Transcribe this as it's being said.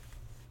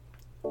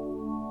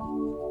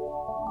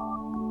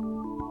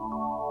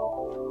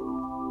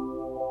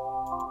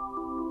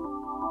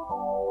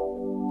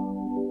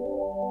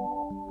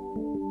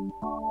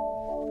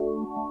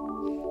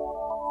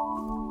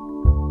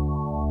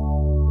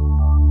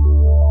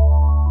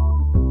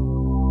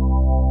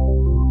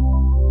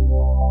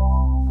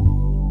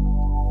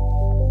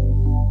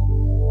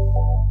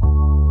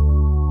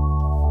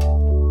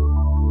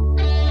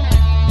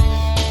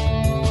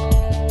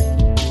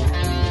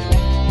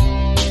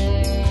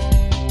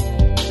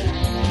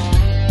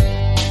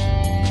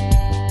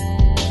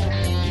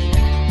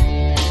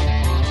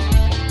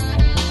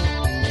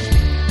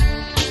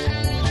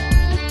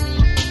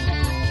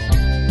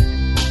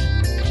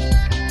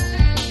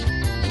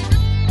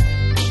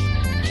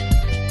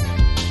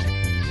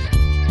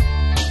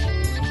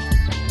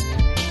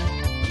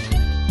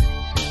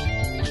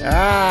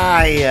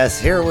Ah,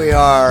 yes, here we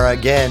are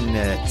again.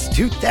 It's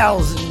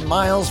 2,000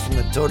 miles from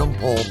the Totem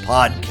Pole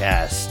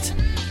podcast.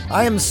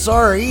 I am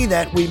sorry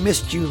that we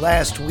missed you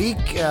last week.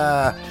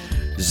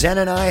 Zen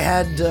and I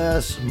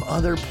had some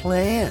other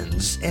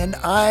plans. And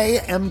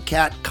I am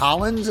Kat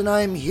Collins, and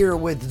I'm here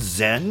with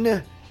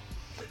Zen.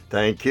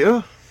 Thank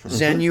you.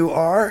 Zen, you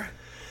are?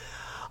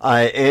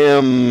 I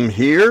am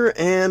here,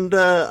 and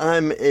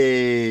I'm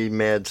a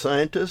mad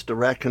scientist, a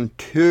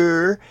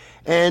raconteur,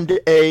 and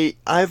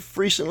I've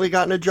recently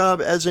gotten a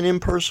job as an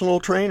impersonal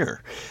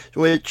trainer,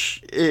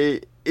 which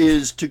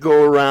is to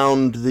go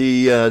around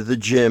the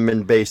gym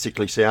and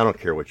basically say, I don't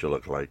care what you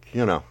look like,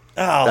 you know.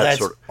 Oh,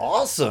 that's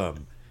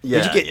awesome.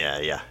 Yeah,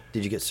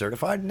 Did you get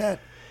certified in that?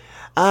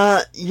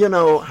 I'm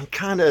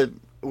kind of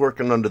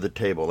working under the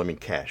table. I mean,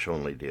 cash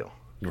only deal.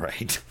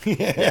 Right.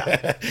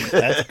 Yeah.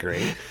 That's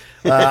great.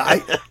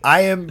 I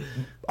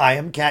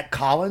am Kat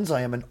Collins.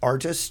 I am an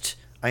artist.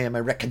 I am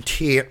a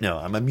raconteur. No,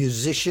 I'm a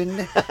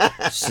musician,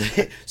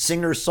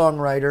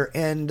 singer-songwriter,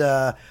 and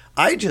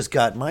I just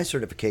got my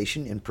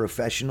certification in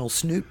professional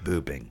snoot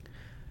booping.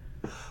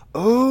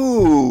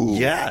 Oh.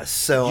 Yes.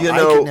 So I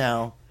can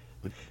now...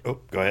 Oh,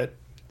 go ahead.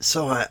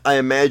 So I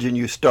imagine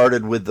you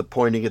started with the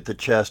pointing at the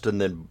chest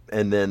and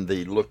then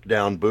the look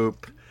down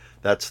boop.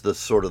 That's the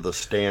sort of the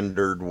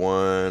standard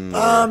one.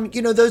 Those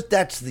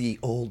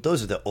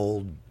are the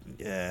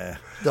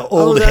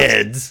old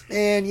heads,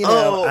 and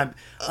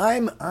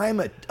I'm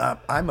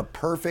a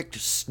perfect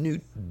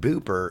snoot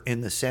booper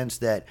in the sense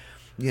that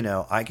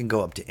I can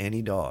go up to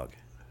any dog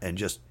and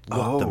just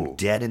look them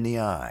dead in the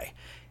eye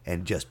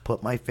and just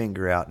put my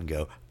finger out and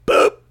go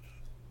boop.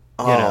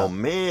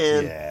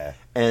 Man. Yeah.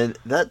 And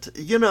that,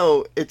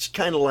 it's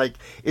kind of like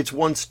it's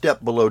one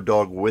step below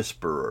dog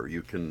whisperer.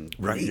 You can,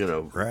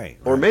 right.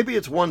 Or maybe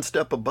it's one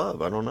step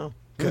above. I don't know.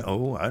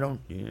 Oh, I don't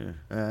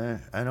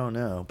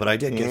know, but I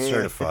did get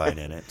certified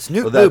in it.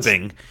 Snoot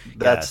booping.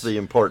 That's the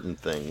important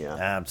thing. Yeah,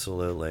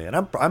 absolutely. And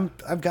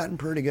I've gotten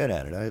pretty good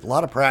at it. A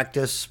lot of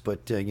practice,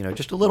 but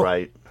just a little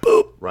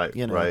boop. Right.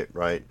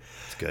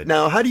 It's good.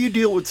 Now, how do you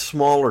deal with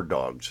smaller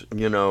dogs?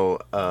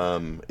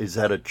 Is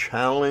that a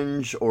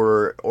challenge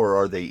or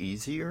are they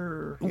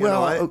easier?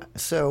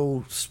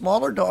 So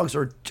smaller dogs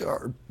are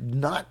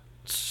not.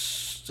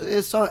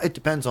 It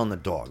depends on the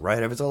dog,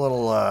 right? If it's a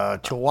little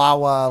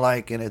Chihuahua,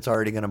 and it's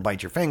already going to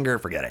bite your finger,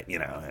 forget it.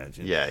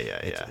 Yeah.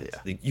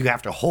 You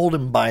have to hold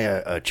him by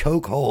a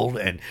choke hold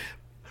and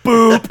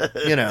boop.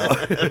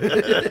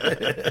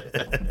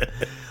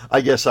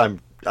 I guess I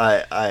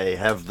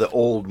have the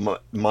old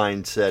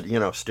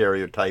mindset,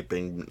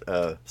 stereotyping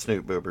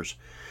snoot boopers.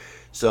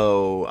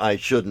 So I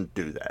shouldn't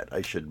do that.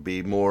 I should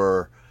be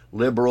more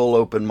liberal,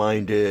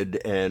 open-minded,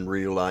 and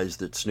realize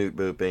that snoot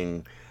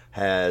booping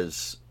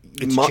has.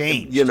 It's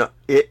changed.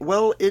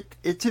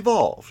 It's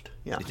evolved.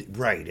 Yeah.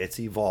 Right. It's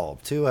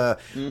evolved to a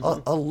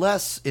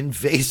less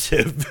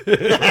invasive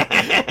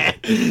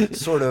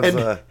sort of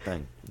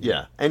thing.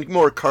 Yeah. And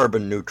more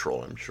carbon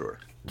neutral, I'm sure.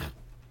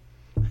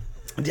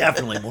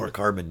 Definitely more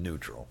carbon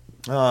neutral.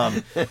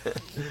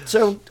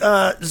 So,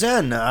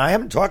 Zen, I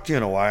haven't talked to you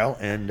in a while,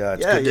 and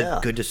it's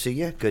good to see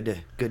you. Good to.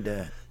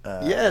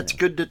 It's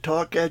good to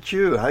talk at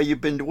you. How you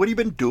been? What have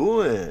you been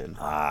doing?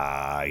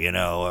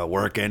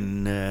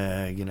 Working.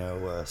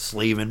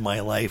 Slaving my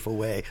life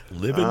away,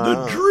 living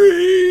the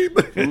dream.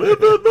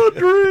 Living the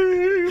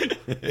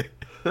dream.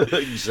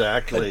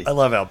 Exactly. I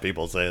love how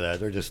people say that.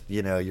 They're just,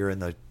 you're in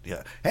the.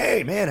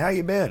 Hey man, how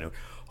you been?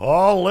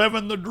 Oh,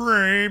 living the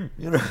dream.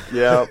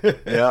 Yeah.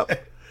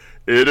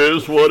 It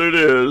is what it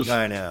is.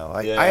 I know.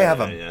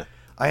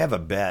 I have a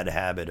bad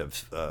habit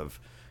of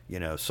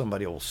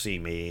somebody will see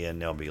me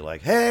and they'll be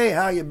like, "Hey,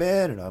 how you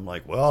been?" And I'm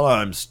like, "Well,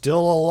 I'm still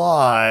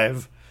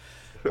alive."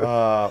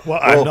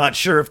 I'm not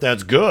sure if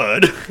that's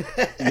good.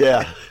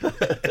 Yeah.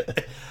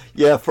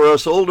 Yeah, for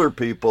us older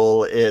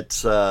people,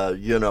 it's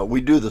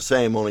we do the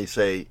same, only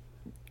say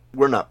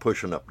we're not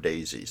pushing up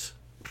daisies.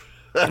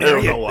 I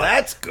don't know why.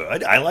 That's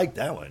good. I like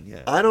that one.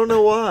 Yeah. I don't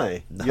know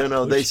why.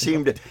 They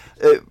seem to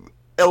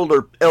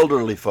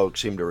elderly folks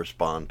seem to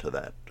respond to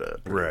that.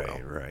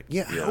 Right.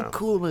 Yeah. How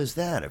cool is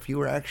that? If you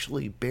were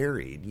actually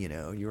buried,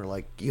 you were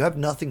like, you have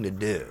nothing to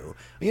do.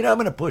 I'm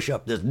going to push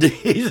up this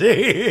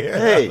daisy.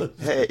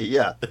 Hey,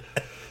 yeah.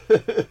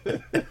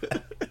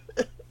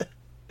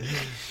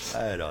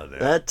 I don't know.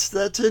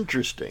 That's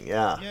interesting.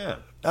 Yeah.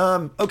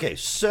 Yeah. Okay.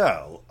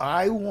 So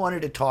I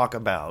wanted to talk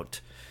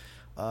about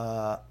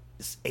a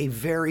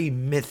very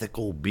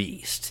mythical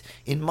beast.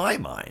 In my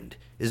mind,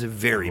 is a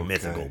very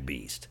mythical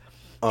beast.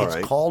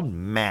 It's called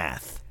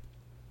math.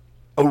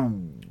 Oh.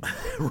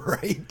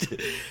 Right?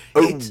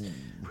 Oh.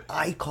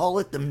 I call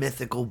it the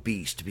mythical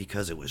beast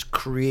because it was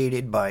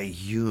created by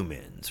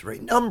humans,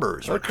 right?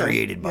 Numbers are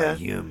created by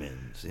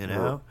humans,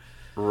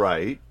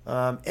 Right.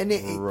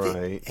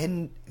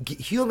 And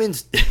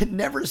humans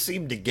never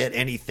seem to get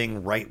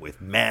anything right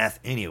with math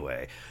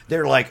anyway.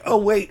 They're like,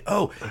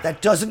 that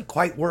doesn't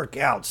quite work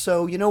out.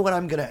 So you know what?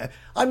 I'm gonna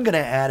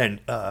add an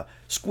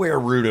square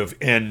root of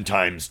n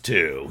times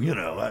 2.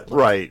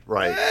 Right.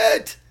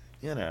 What?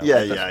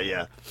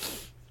 Yeah.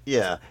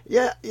 Yeah,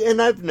 yeah,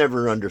 and I've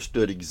never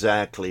understood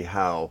exactly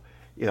how,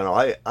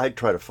 I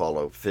try to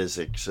follow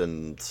physics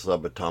and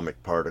subatomic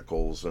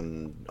particles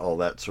and all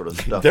that sort of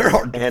stuff. They're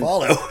hard to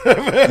follow.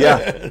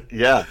 Yeah,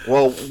 yeah.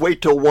 Well,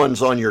 wait till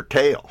one's on your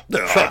tail.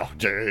 Oh,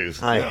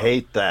 jeez. I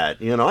hate that.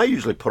 I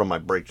usually put on my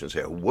brakes and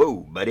say, "Whoa,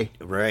 buddy."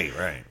 Right.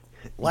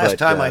 Last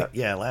time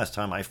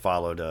I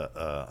followed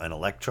an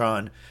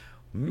electron.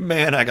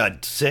 Man, I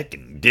got sick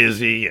and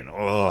dizzy and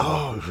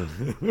Whoa.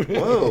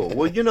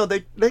 Well,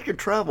 they can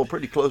travel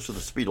pretty close to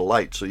the speed of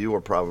light, so you were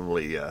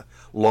probably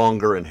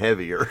longer and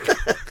heavier.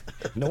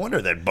 No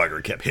wonder that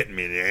bugger kept hitting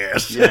me in the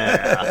ass.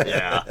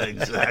 Yeah,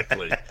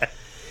 exactly.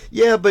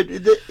 Yeah, but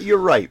you're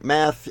right.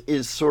 Math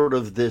is sort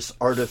of this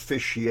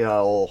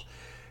artificial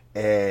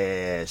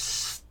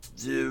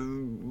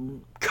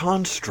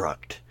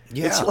construct.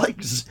 Yeah.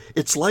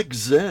 It's like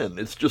Zen.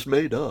 It's just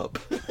made up.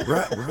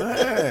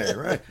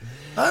 Right.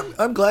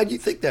 I'm glad you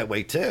think that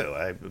way too.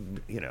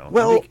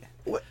 Well,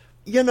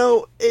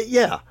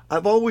 yeah.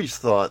 I've always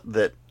thought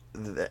that.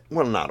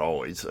 Well, not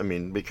always. I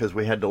mean, because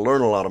we had to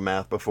learn a lot of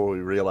math before we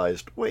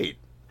realized. Wait,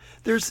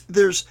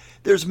 there's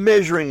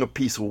measuring a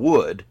piece of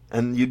wood,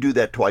 and you do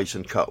that twice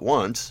and cut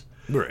once.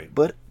 Right.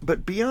 But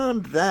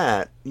beyond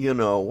that,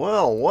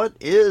 what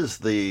is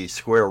the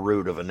square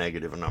root of a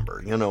negative number?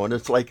 And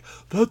it's like,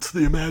 that's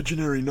the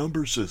imaginary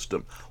number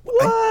system.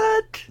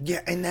 What?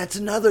 And that's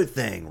another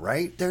thing,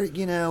 right? There,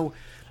 you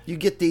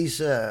get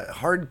these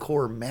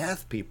hardcore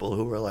math people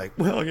who are like,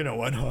 well, you know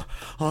what?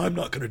 I'm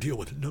not going to deal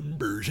with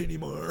numbers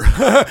anymore.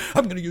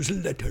 I'm going to use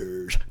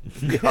letters.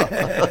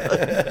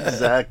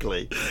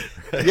 Exactly.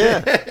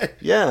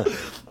 Yeah.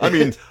 I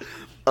mean,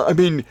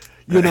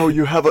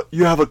 you have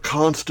a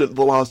constant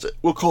velocity.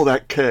 We'll call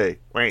that K.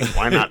 Wait,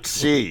 why not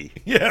C?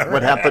 Yeah.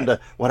 What happened to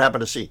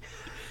C?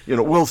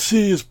 Well,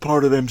 C is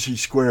part of MC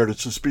squared.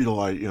 It's the speed of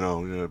light. Blah,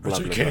 so you blah,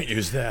 can't blah.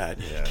 use that.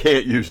 Yeah.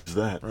 Can't use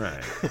that.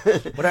 Right.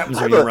 What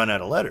happens when you run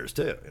out of letters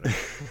too?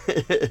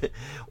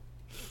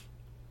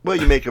 Well,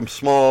 you make them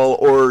small,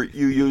 or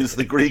you use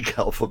the Greek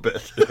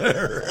alphabet.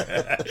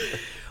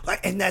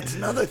 And that's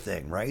another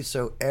thing, right?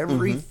 So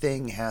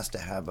everything has to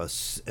have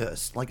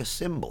like a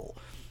symbol,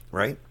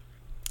 right?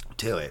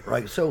 To it,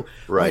 right? So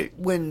right.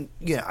 when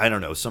I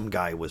don't know, some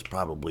guy was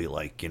probably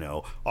like, you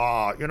know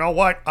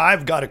what?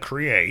 I've got to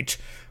create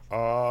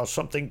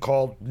something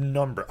called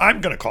number.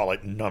 I'm going to call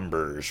it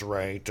numbers,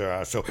 right?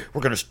 So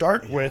we're going to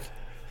start with.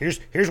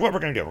 Here's what we're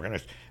going to do. We're going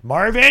to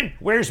Marvin.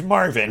 Where's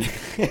Marvin?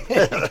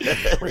 We're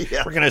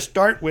going to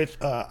start with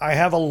I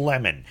have a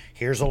lemon.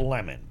 Here's a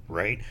lemon,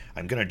 right?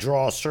 I'm going to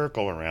draw a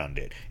circle around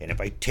it, and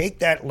if I take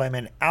that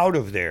lemon out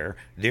of there,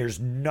 there's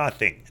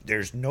nothing.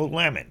 There's no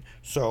lemon.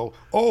 So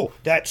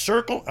that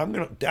circle, I'm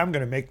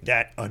gonna make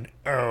that a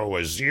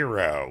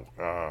zero.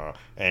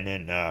 And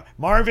then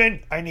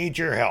Marvin, I need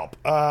your help.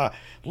 If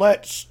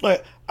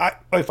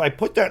I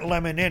put that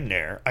lemon in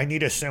there, I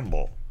need a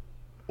symbol.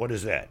 What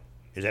is that?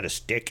 Is that a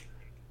stick?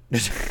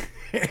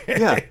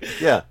 Yeah.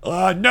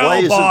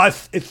 No,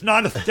 boss. It's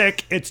not a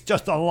stick. It's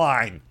just a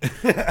line.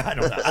 I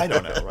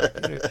don't know. Right?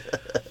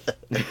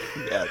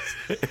 Yes.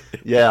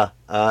 Yeah.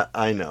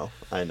 I know.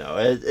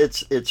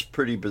 It's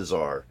pretty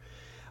bizarre.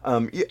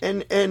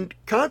 And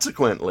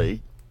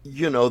consequently,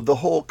 the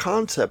whole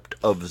concept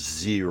of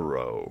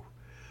zero.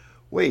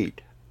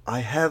 Wait, I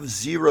have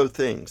zero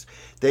things.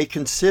 They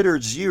consider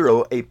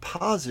zero a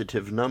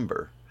positive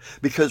number.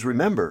 Because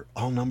remember,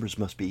 all numbers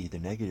must be either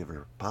negative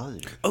or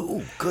positive.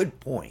 Oh, good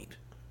point.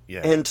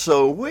 Yeah. And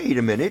so, wait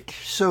a minute.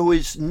 So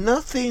is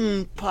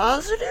nothing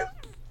positive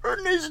or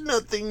is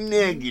nothing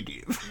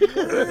negative?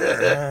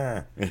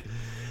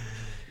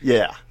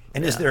 Yeah.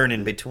 And is there an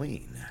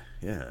in-between?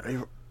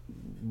 Yeah.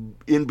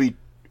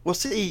 Well,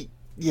 see,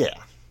 yeah.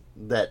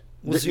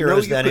 Zero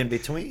is that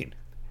in-between.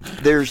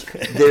 There's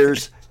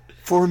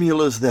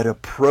formulas that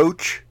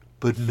approach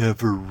but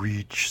never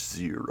reach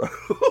zero.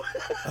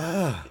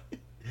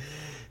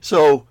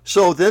 So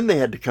then they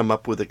had to come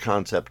up with a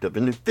concept of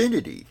an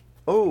infinity.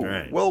 Oh,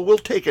 right. Well, we'll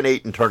take an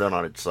 8 and turn it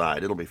on its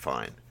side. It'll be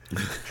fine.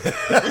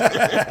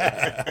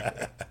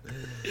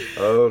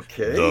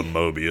 Okay. The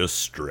Mobius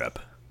strip.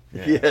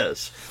 Yeah.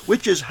 Yes,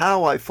 which is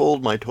how I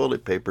fold my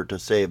toilet paper to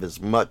save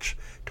as much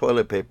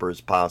toilet paper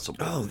as possible.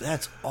 Oh,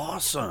 that's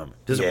awesome.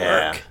 Does it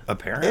work?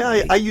 Apparently.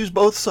 Yeah, I use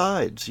both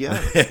sides. Yeah,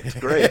 it's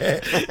great.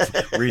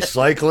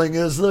 Recycling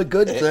is the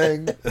good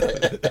thing.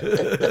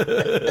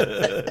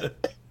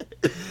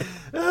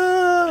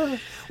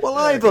 Well,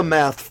 I have a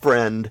math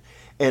friend,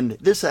 and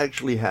this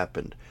actually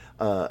happened.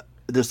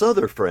 This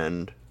other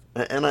friend,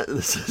 and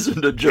this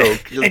isn't a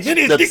joke.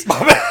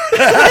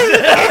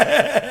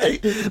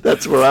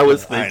 That's where I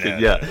was thinking.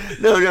 Yeah,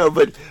 no,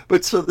 but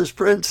so this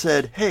friend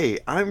said, "Hey,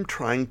 I'm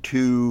trying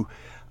to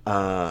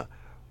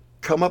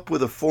come up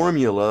with a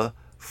formula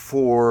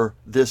for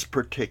this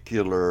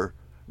particular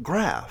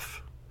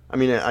graph." I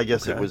mean, I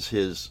guess it was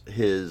his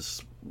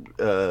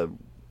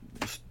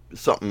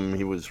something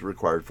he was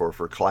required for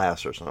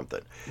class or something.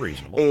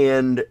 Reasonable.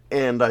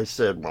 And I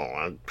said,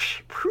 well,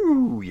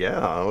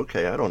 yeah,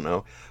 okay, I don't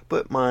know.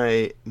 But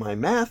my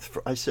math,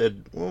 I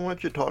said, well, why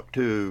don't you talk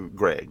to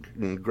Greg?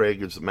 And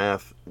Greg is a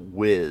math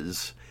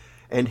whiz.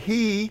 And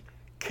he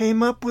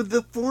came up with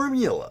the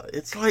formula.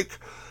 It's like,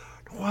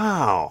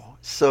 wow.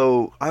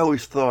 So I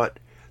always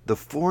thought the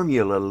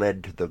formula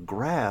led to the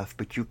graph,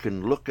 but you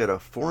can look at a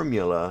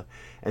formula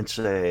and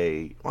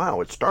say,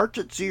 wow, it starts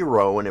at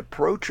 0 and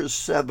approaches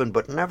 7,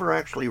 but never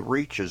actually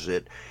reaches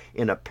it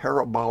in a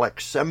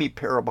parabolic,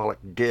 semi-parabolic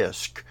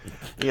disc.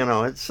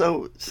 It's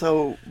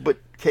but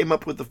came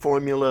up with the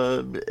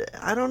formula.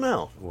 I don't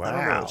know. Wow. I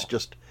don't know. It's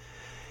just,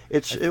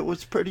 it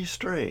was pretty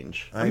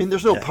strange. I mean,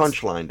 there's no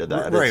punchline to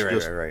that.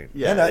 Right.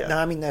 Yeah, No,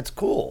 I mean, that's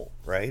cool,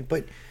 right?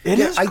 But it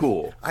is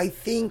cool. I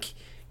think,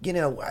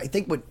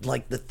 what,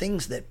 like, the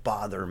things that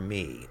bother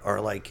me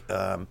are like,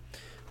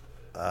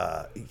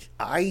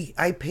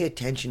 I pay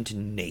attention to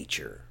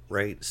nature,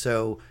 right?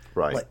 So,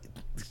 right. Like,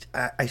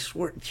 I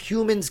swear,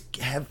 humans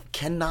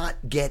cannot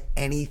get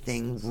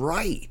anything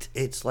right.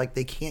 It's like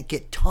they can't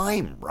get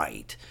time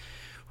right?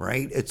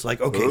 It's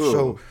like,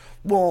 okay,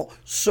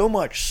 so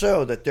much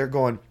so that they're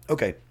going,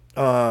 okay,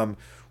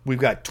 we've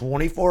got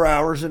 24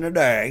 hours in a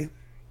day,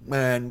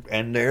 and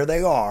there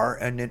they are,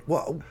 and it,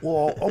 well,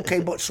 okay,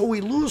 but so we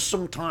lose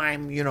some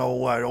time,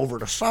 over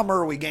the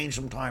summer, we gain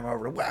some time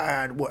over,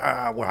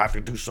 we'll have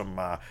to do some,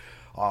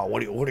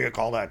 what do you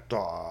call that?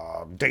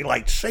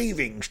 Daylight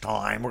savings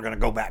time. We're gonna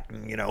go back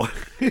and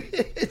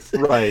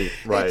right.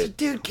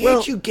 Dude,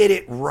 can't you get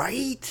it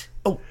right?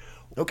 Oh,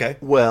 okay.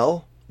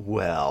 Well,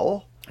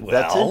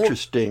 that's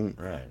interesting,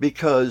 right.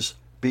 because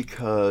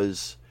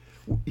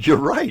you're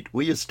right.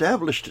 We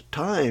established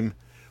time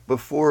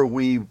before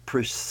we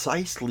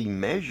precisely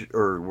measure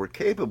or were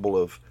capable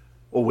of.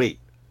 Oh wait,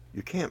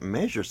 you can't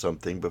measure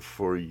something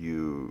before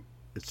you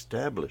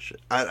establish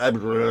it. What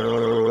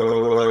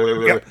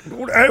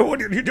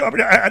did you do?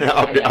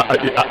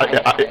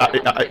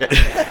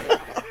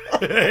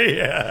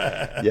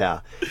 Yeah.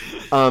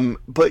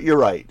 But you're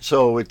right.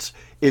 So it's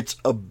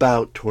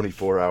about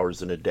 24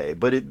 hours in a day,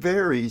 but it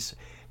varies.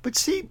 But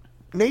see,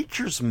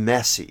 nature's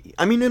messy.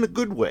 I mean, in a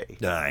good way.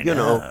 I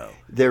know.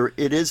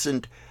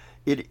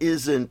 It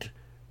isn't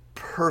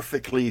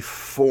perfectly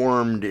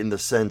formed in the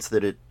sense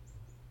that it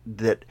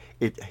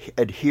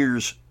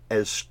adheres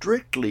as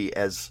strictly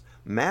as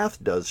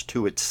math does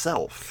to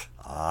itself.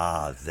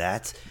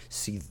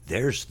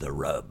 There's the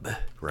rub,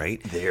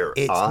 right?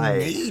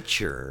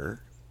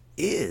 Nature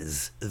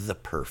is the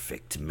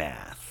perfect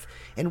math,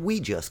 and we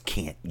just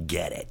can't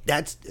get it.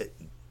 That's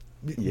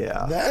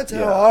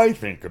how I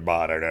think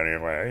about it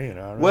anyway.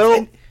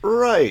 Well,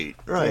 right.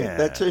 Yeah.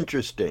 That's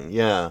interesting.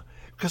 Yeah.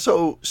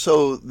 So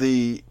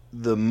the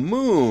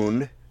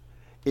moon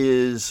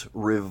is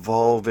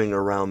revolving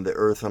around the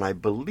Earth, and I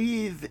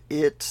believe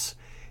it's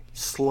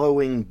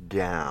slowing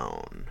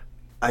down.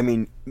 I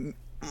mean,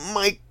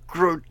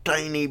 micro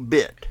tiny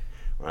bit,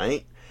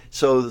 right?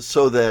 So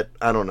that,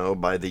 I don't know,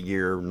 by the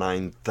year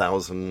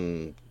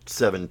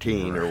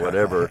 9017 or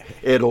whatever,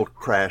 it'll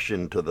crash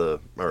into the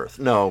Earth.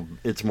 No,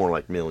 it's more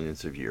like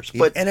millions of years.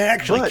 And it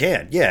actually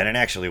can. Yeah, and it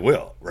actually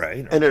will,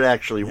 right? And it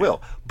actually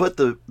will. But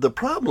the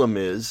problem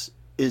is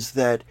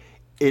that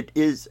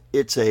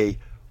it's a,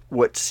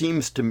 what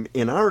seems to,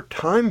 in our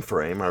time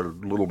frame, our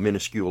little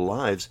minuscule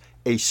lives,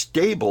 a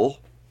stable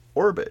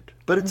orbit.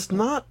 But it's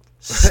not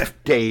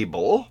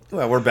stable.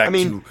 Well, we're back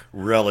to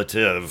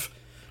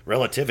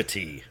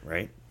relativity,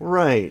 right?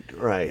 Right.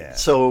 Yeah.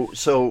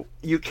 So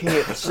you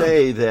can't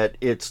say that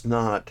it's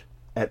not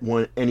at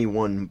any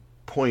one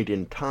point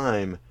in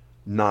time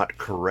not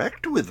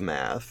correct with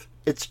math.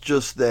 It's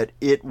just that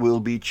it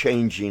will be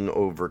changing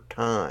over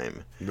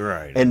time.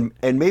 Right. And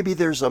maybe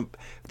there's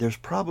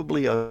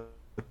probably a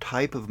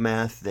type of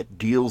math that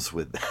deals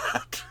with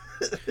that.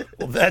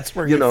 Well, that's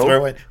where you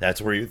throw in.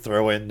 That's where you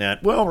throw in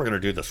that. Well, we're going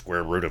to do the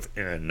square root of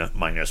n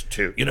minus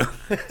 2.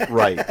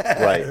 Right.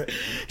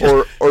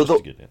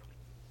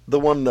 The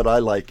one that I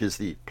like is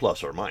the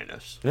plus or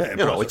minus. Yeah,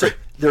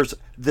 there's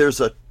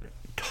a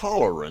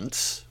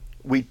tolerance.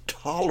 We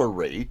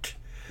tolerate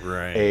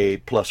a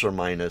plus or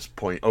minus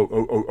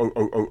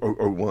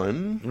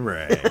 0.00001.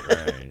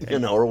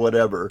 Right. Or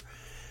whatever.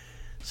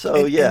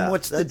 So and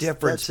what's the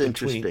difference? That's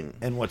interesting.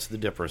 And what's the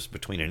difference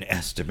between an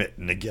estimate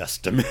and a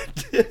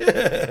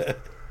guesstimate?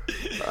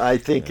 I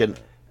think an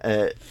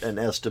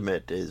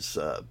estimate is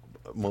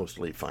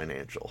mostly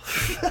financial.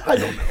 I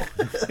don't know.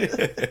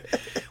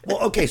 Well,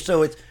 okay,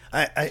 so it's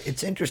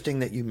interesting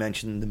that you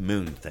mentioned the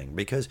moon thing,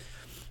 because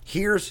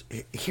here's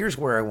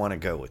where I want to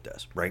go with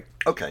this, right?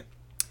 Okay.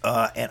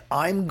 And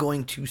I'm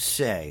going to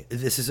say,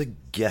 this is a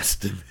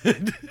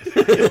guesstimate.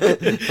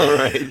 All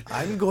right.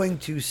 I'm going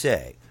to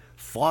say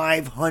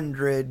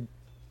 500,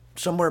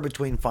 somewhere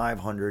between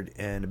 500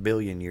 and a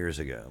billion years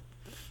ago,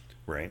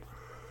 right?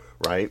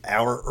 Right.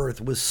 Our Earth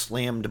was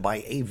slammed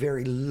by a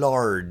very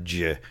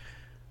large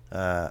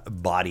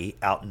body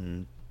out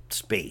in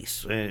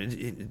space.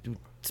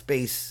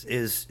 Space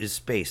is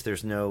space.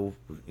 There's no,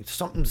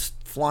 something's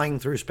flying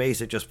through space.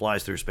 It just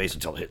flies through space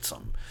until it hits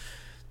something.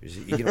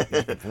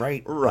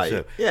 Right? Right.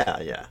 So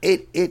yeah.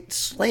 It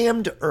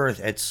slammed Earth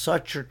at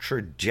such a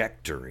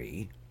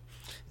trajectory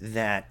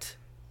that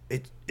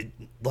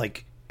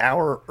like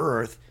our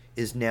Earth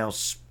is now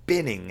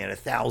spinning at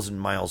 1,000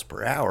 miles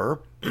per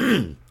hour,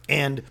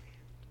 and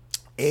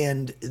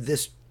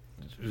this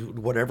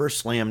whatever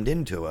slammed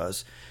into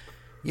us,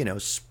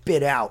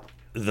 spit out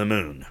the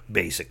moon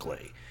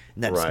basically.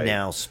 And that's Right.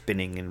 now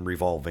spinning and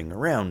revolving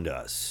around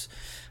us.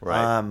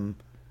 Right.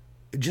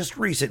 Just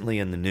recently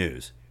in the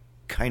news,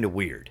 kind of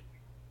weird.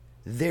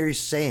 They're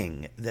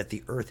saying that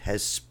the Earth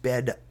has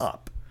sped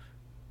up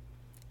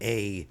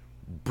a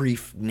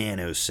brief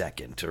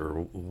nanosecond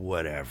or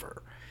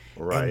whatever.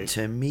 Right. And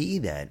to me,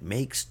 that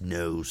makes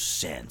no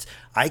sense.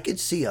 I could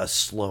see us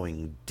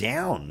slowing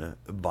down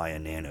by a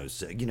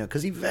nanosecond,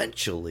 because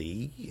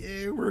eventually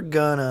we're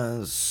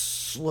gonna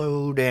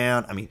slow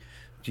down. I mean,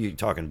 you're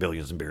talking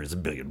billions and billions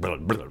and billion.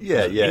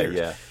 Yeah.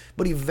 years.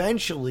 But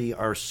eventually,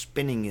 our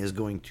spinning is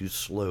going to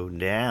slow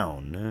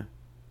down,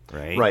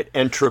 right? Right.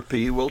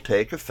 Entropy will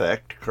take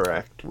effect,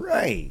 correct?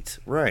 Right.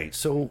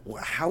 So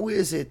how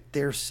is it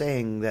they're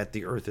saying that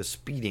the Earth is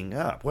speeding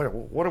up? What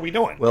are we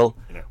doing?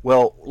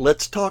 Well,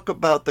 let's talk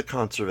about the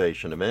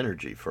conservation of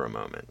energy for a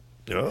moment.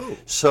 Oh.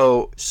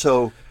 So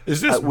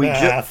Is this we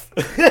math?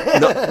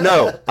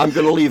 no, I'm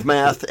going to leave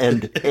math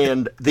and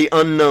the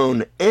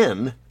unknown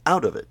n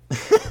out of it.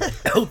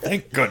 Oh,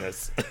 thank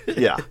goodness.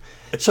 Yeah.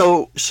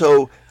 So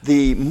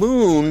the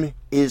moon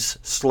is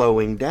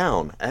slowing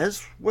down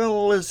as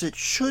well as it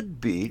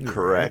should be,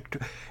 correct?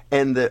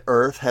 And the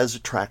Earth has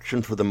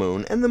attraction for the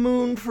moon and the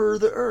moon for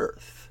the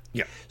Earth.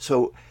 Yeah.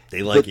 So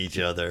They like each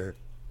other.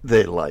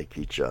 they like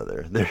each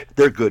other.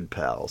 They're good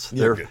pals.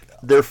 They're good pals.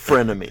 They're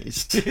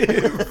frenemies.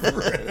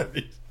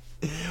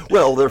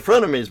 Well, they're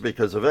frenemies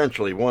because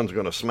eventually one's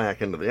going to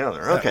smack into the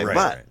other. Okay,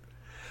 right.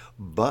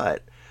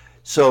 but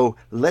so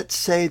let's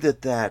say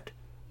that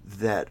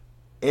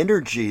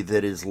energy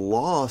that is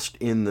lost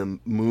in the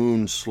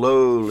moon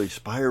slowly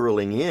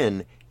spiraling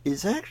in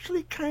is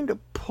actually kind of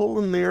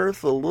pulling the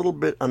Earth a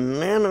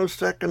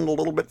nanosecond, a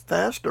little bit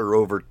faster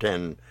over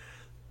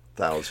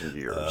 10,000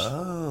 years.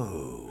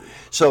 Oh.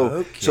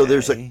 So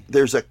there's okay.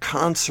 a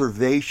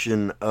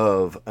conservation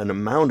of an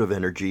amount of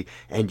energy,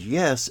 and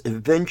yes,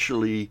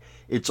 eventually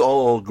it's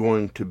all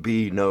going to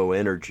be no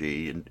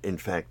energy. In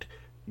fact,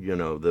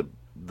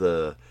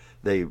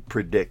 they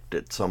predict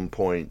at some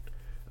point,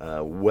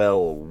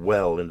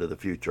 well into the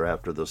future,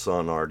 after the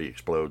sun already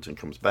explodes and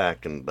comes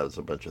back and does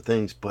a bunch of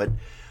things, but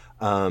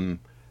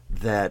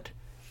that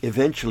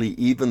eventually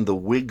even the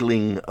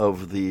wiggling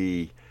of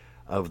the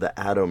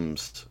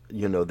atoms,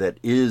 that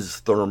is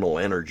thermal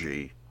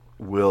energy,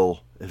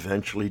 will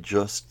eventually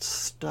just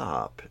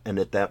stop. And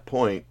at that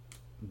point,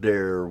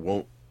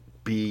 it'll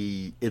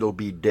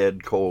be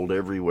dead cold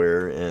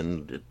everywhere,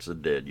 and it's a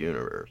dead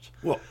universe.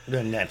 Well,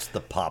 then that's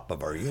the pop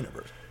of our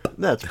universe.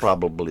 That's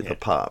probably the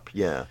pop,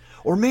 yeah.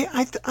 Or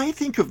I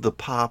think of the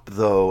pop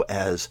though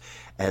as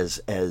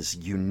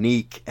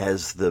unique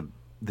as the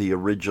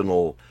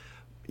original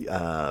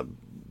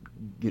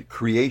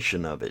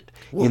creation of it.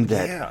 Well, in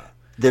that yeah.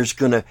 there's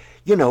gonna,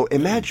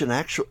 imagine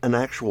an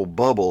actual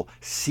bubble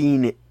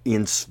seen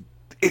in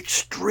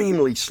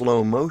extremely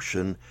slow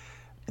motion.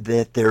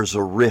 That there's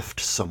a rift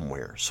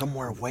somewhere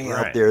way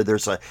out Right. there.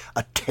 There's a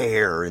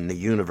tear in the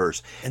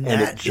universe, And it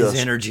that just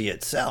is energy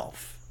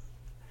itself.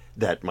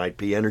 that might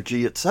be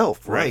energy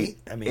itself, right?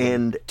 I mean,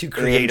 and to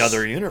create and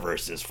other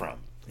universes from.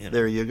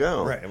 There you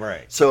go.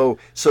 Right. So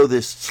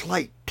this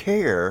slight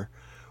tear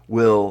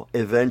will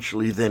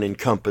eventually then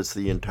encompass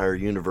the entire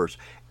universe,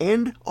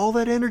 and all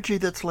that energy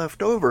that's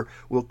left over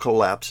will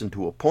collapse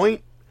into a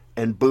point,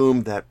 and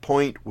boom, that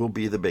point will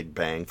be the Big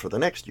Bang for the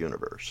next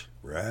universe.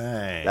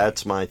 Right.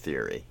 That's my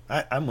theory.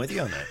 I'm with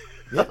you on that.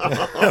 Yeah.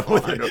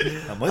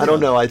 I don't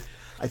know. I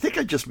think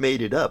I just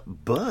made it up,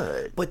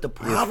 but But the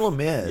problem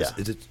is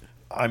yeah.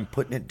 I'm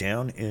putting it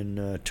down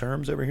in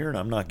terms over here, and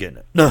I'm not getting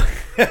it. No.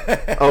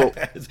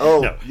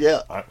 No.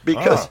 Yeah,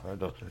 because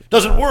it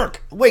doesn't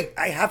work. Wait,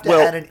 I have to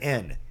add an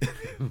N.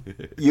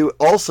 you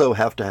also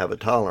have to have a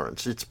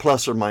tolerance. It's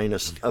plus or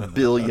minus a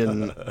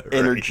billion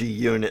energy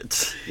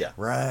units. Yeah.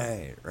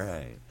 Right.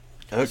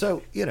 Okay.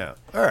 So,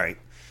 all right.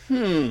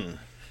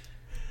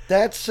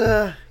 That's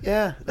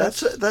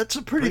That's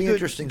a pretty good,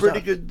 interesting pretty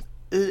stuff. good.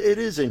 It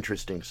is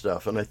interesting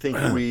stuff, and I think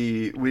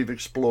we've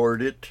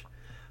explored it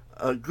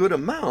a good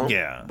amount.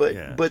 Yeah, but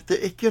yeah.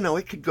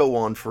 it could go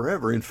on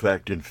forever. In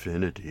fact,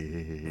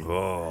 infinity.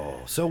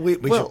 Oh, so we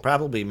should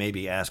probably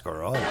maybe ask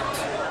our audience.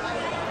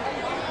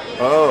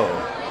 Oh,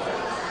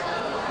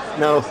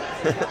 no.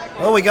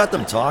 Well, we got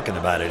them talking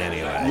about it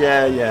anyway.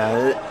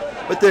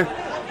 Yeah, but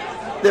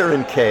they're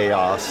in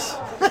chaos.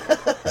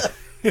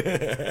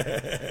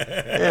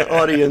 Yeah,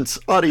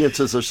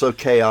 audiences are so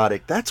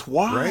chaotic. That's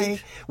why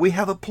Right? we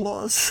have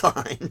applause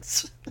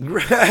signs.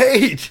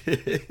 Right.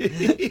 Did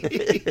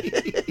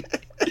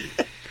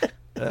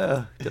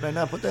I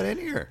not put that in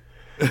here?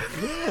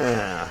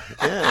 Yeah.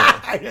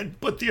 I didn't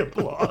put the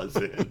applause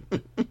in.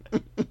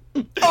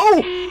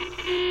 Oh.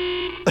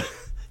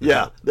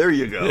 Yeah, there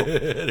you go.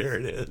 There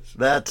it is.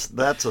 That's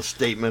a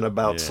statement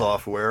about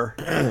software.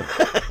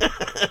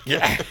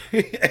 Yeah.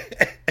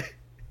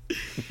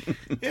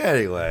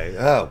 Anyway,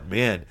 oh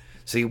man,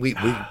 see, we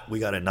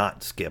got to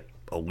not skip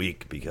a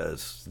week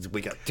because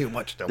we got too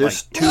much to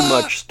There's too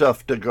much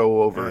stuff to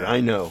go over. I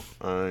know.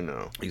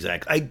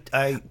 Exactly.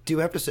 I do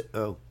have to say.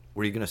 Oh,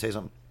 were you going to say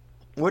something?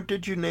 What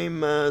did you name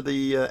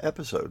the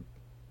episode?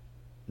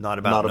 Not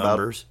about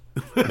numbers.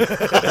 Okay.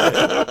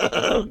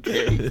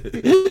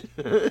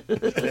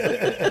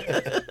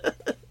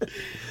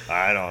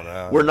 I don't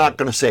know. We're not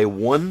going to say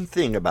one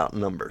thing about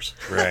numbers.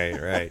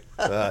 Right.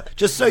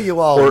 Just so you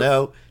all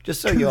know.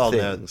 Just so you all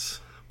know.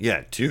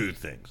 Yeah, two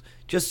things.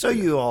 Just so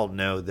you all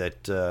know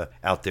that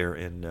out there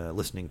in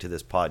listening to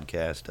this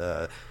podcast,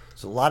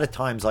 so a lot of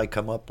times I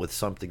come up with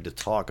something to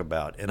talk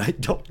about, and I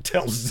don't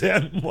tell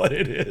Zen what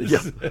it is.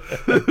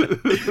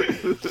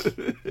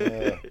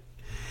 Yeah.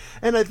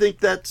 And I think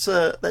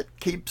that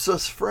keeps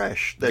us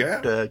fresh.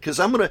 Because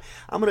I'm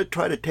gonna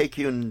try to take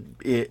you and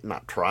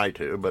not try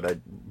to, but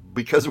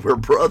because we're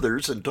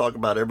brothers and talk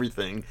about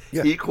everything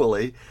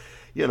equally.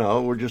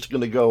 We're just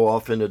gonna go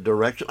off in a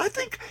direction.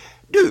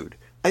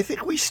 I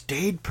think we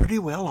stayed pretty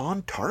well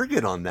on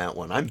target on that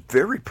one. I'm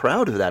very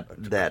proud of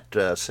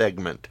that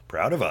segment.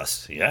 Proud of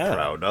us, yeah.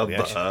 Proud of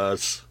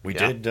us. We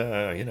did.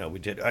 We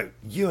did.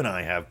 You and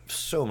I have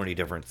so many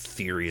different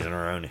theories in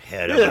our own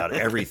head about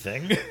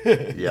everything.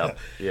 Yep.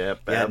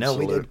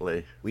 Absolutely.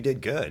 No, we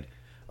did good.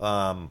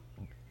 But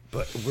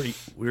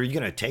were you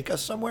going to take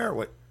us somewhere?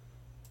 What?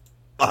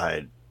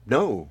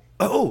 No.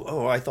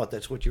 Oh, I thought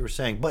that's what you were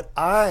saying. But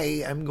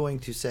I am going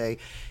to say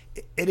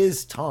it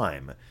is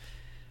time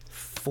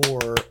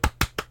for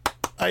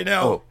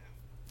adult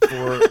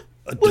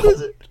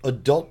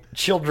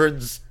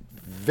children's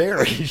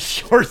very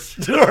short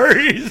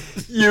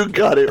stories. You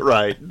got it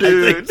right,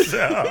 dude.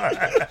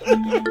 I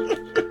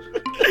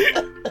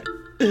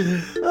think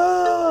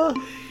so.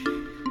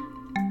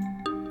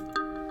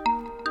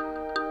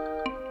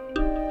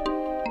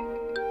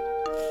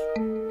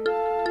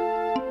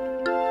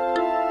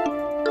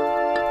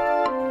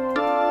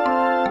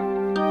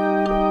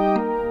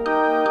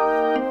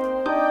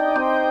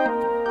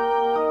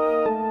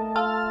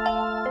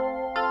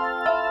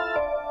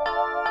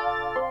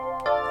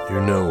 You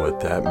know what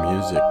that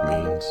music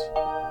means.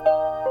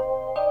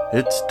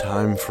 It's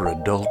time for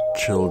adult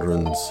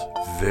children's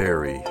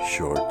very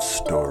short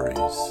stories.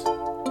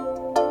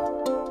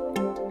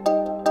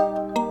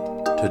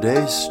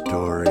 Today's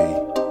story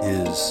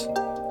is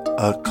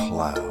A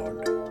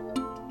Cloud.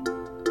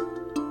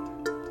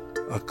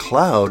 A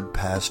cloud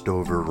passed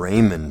over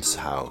Raymond's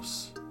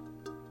house.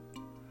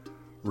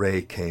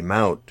 Ray came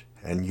out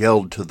and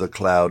yelled to the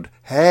cloud,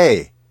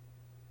 "Hey,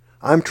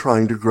 I'm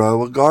trying to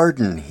grow a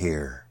garden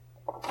here."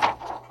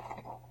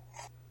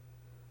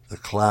 The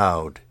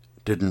cloud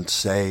didn't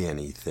say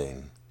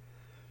anything,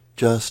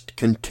 just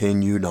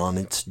continued on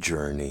its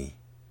journey.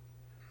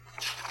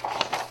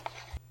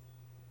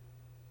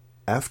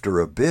 After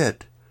a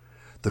bit,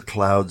 the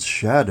cloud's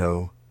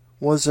shadow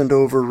wasn't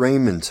over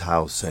Raymond's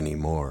house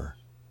anymore.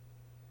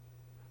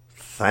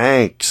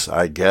 "Thanks,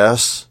 I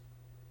guess,"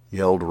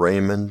 yelled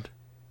Raymond.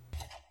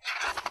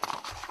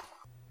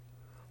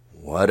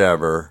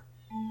 "Whatever,"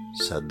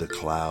 said the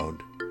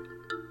cloud.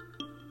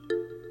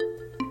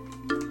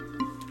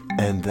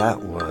 And that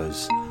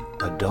was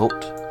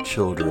Adult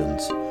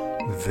Children's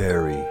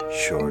Very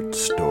Short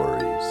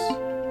Stories.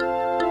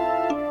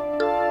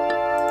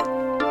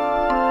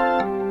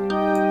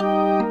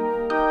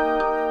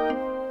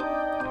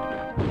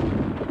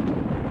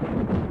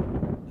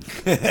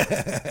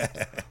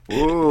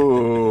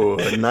 Ooh,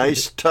 a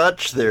nice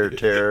touch there,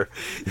 Ter.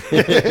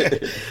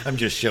 I'm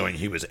just showing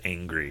he was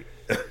angry.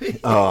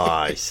 Oh,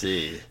 I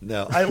see.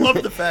 No, I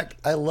love the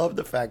fact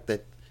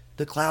that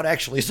the cloud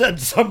actually said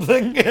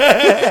something.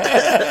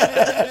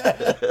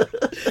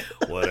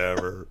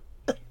 Whatever.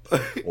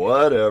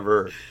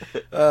 Whatevs.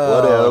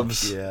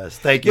 Yes.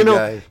 Thank you,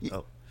 guys.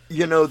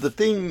 The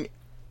thing,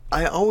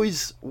 I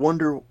always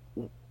wonder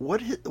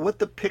what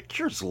the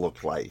pictures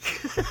look like.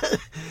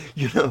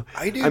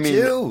 I do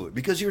too,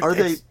 because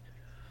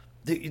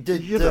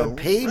the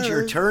page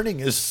you're turning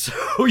is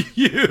so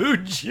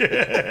huge.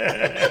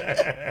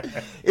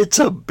 It's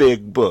a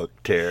big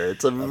book, Ter.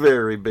 It's a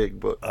very big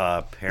book.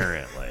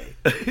 Apparently.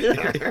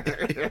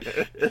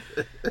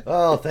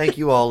 Oh, thank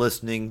you all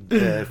listening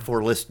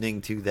for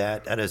listening to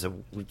that. That is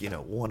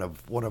one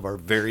of our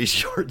very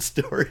short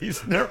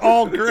stories. And they're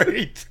all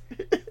great,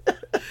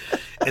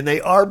 and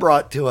they are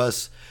brought to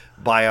us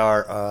by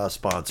our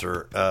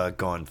sponsor,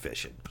 Gone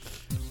Fishing.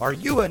 Are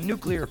you a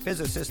nuclear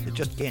physicist that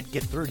just can't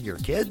get through to your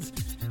kids?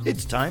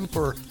 It's time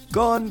for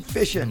Gone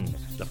Fishing,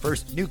 the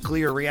first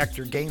nuclear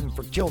reactor game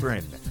for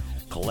children.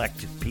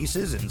 Collect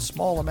pieces and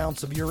small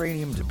amounts of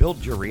uranium to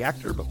build your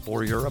reactor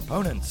before your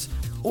opponents,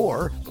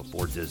 or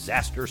before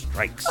disaster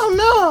strikes. Oh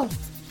no!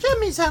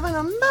 Jimmy's having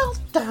a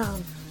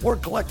meltdown! Or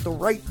collect the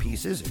right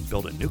pieces and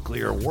build a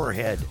nuclear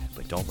warhead,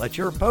 but don't let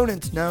your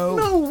opponents know.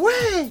 No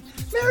way!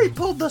 Mary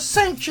pulled the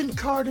sanction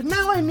card and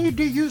now I need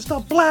to use the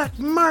black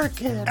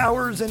market.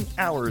 Hours and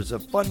hours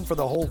of fun for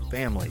the whole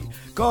family.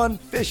 Gone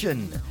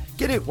Fishing.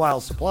 Get it while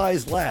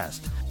supplies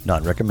last.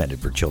 Not recommended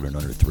for children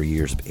under 3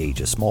 years of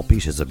age, as small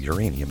pieces of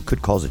uranium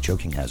could cause a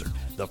choking hazard.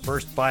 The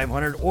first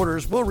 500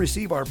 orders will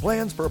receive our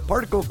plans for a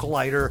particle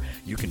collider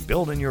you can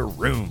build in your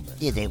room.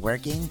 Is it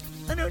working?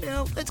 I don't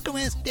know. Let's go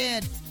ask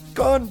Dad.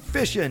 Gone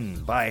Fishing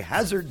by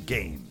Hazard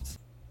Games.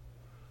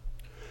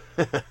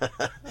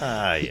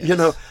 Yes. You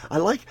know, I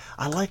like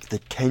the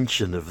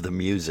tension of the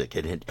music,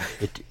 and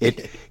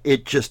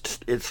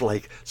it's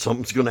like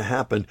something's gonna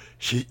happen.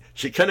 She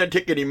kinda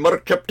take any more,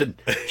 Captain.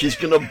 She's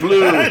gonna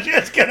blow.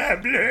 She's gonna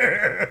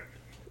blow.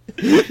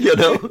 You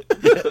know?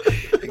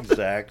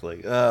 Exactly.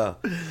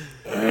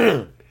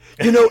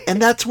 You know, and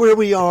that's where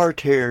we are,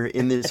 Ter,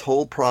 in this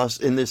whole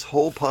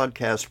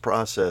podcast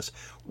process.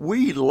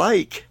 We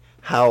like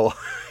how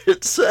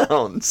it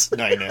sounds.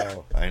 I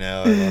know. I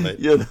love it.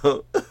 You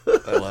know?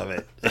 I love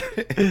it.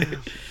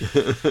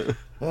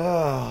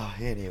 Oh,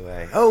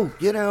 anyway. Oh,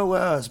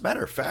 as a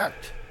matter of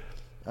fact,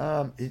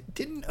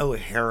 didn't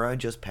O'Hara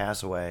just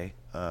pass away?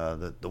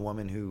 The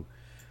woman who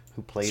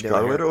played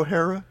Scarlett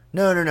O'Hara?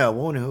 No.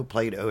 Woman who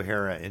played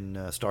O'Hara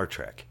in Star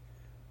Trek.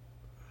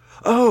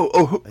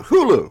 Oh,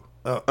 Hulu.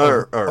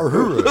 Or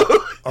Hulu.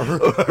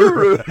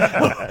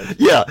 Hulu.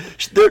 Yeah.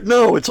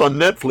 No, it's on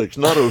Netflix,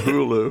 not a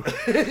Hulu.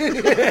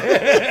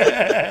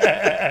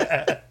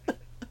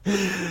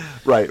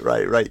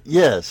 Right.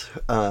 Yes.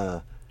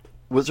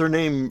 Was her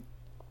name?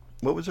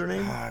 What was her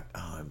name? I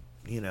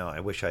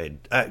wish I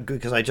had,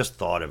 because I just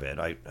thought of it.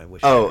 I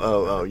wish.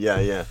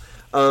 Yeah.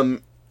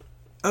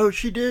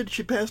 She did.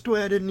 She passed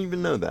away. I didn't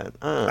even know that.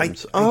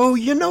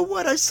 You know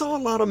what? I saw a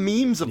lot of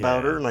memes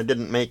about her, and I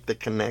didn't make the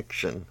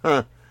connection.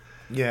 Huh.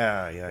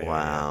 Yeah.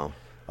 Wow.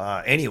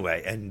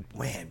 Anyway, and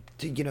man,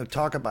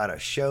 talk about a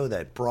show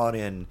that brought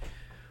in,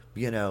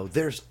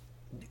 there's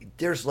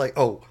like,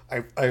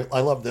 I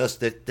love this,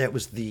 that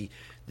was the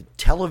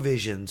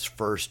television's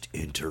first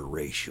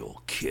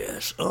interracial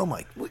kiss. Oh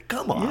my,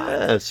 come on.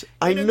 Yes,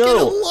 I know. Get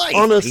a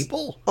life,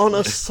 people. On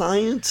a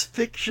science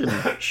fiction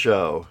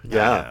show.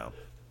 Yeah.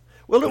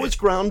 Well, it was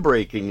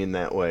groundbreaking in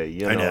that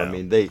way, I know. I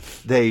mean,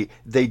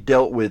 they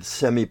dealt with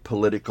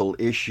semi-political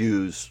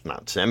issues,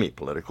 not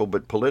semi-political,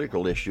 but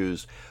political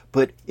issues,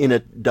 but in a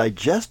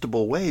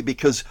digestible way,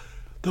 because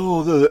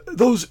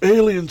those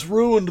aliens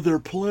ruined their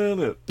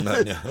planet.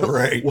 I know,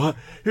 right? Well,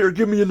 here,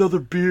 give me another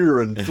beer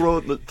and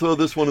throw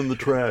this one in the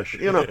trash.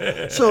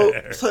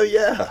 So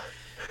yeah.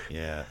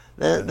 Yeah.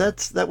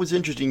 That was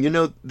interesting.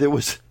 There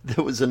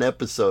was an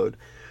episode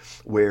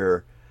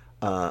where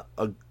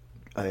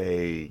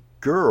a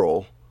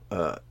girl,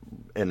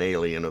 an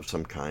alien of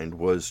some kind,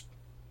 was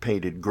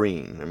painted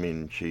green. I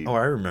mean, she. Oh,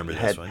 I remember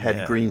this one.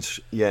 Had greens,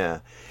 yeah,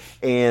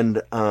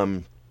 and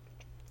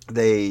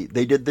they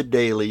did the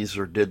dailies,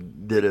 or did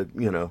a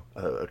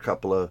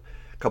couple of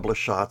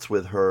shots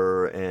with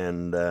her,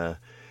 and I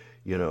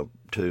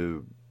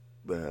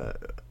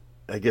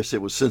guess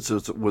it was, since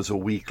it was a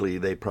weekly,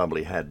 they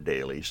probably had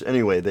dailies.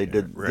 Anyway, they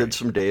did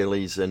some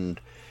dailies, and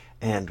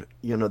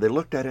they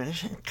looked at it and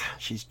said, "God,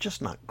 she's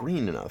just not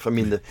green enough." I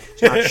mean,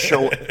 it's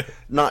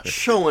not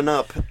showing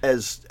up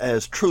as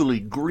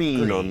truly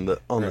green on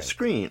the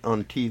screen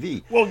on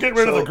TV. Well, get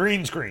rid of the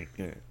green screen.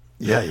 Yeah.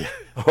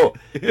 Oh,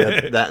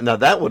 yeah.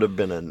 That would have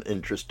been an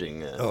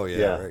interesting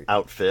right.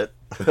 outfit.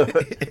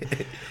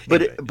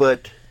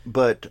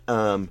 But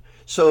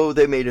so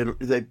they made it.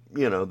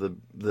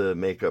 The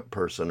makeup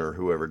person or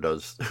whoever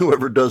does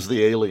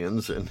the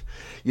aliens, and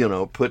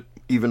put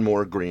even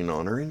more green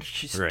on her, and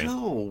she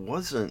still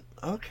wasn't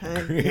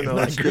okay.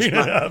 It's just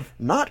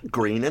not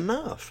green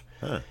enough.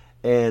 Huh.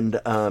 And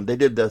they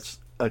did this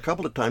a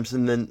couple of times,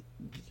 and then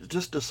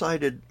just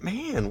decided,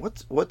 man,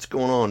 what's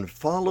going on?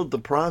 Followed the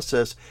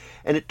process,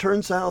 and it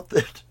turns out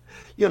that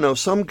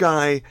some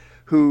guy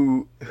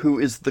who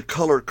is the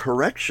color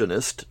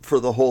correctionist for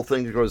the whole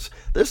thing goes,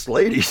 this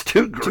lady's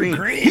too green.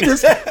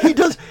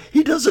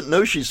 He doesn't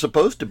know she's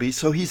supposed to be,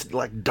 so he's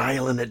like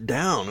dialing it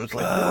down. It's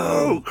like,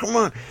 whoa, come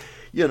on.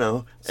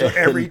 So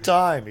every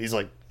time he's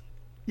like,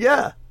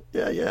 yeah.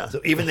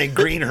 So even they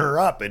green her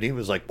up, and he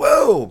was like,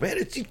 whoa, man,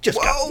 it just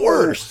got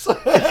worse.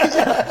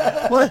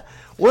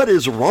 What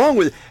is wrong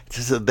with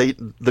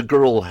the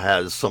girl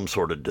has some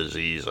sort of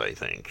disease, I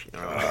think,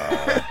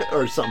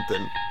 or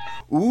something.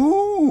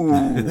 Ooh.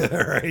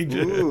 Right.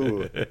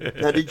 Ooh.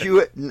 Now, did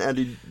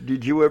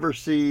you ever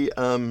see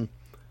the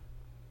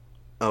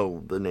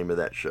name of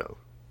that show?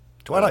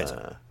 Twilight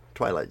Zone.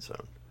 Twilight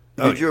Zone.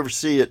 Did you ever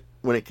see it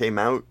when it came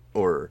out,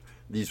 or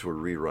these were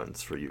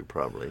reruns for you,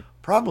 probably?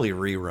 Probably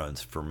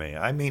reruns for me.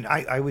 I mean,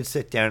 I would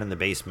sit down in the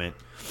basement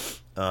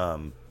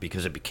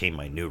because it became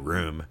my new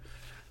room.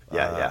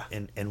 Yeah.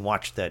 And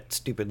watch that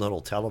stupid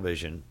little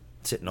television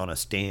sitting on a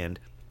stand.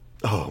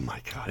 Oh my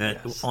God!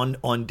 Yes.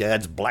 On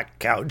Dad's black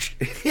couch.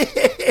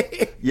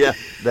 Yeah,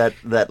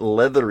 that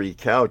leathery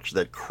couch,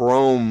 that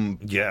chrome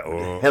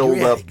held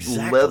up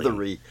exactly.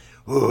 leathery.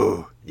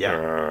 Ooh,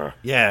 yeah.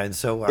 Yeah, and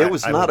so it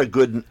was not a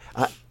good.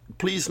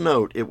 Please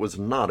note, it was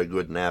not a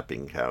good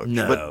napping couch.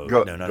 No, but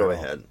go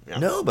ahead. Yeah.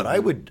 No, but I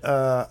would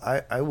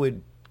I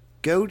would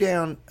go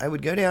down. I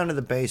would go down to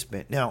the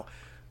basement. Now,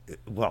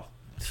 well,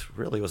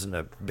 really wasn't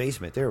a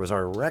basement. There was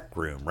our rec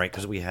room, right?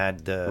 Because we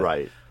had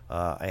Right.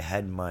 I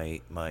had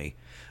my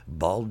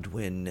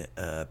Baldwin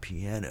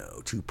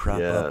piano to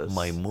prop up Yes.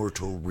 my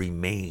mortal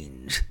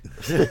remains.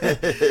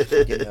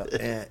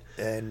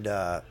 And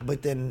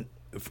but then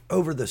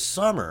over the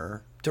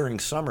summer, during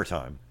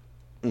summertime,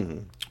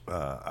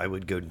 I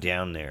would go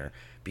down there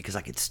because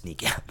I could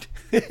sneak out.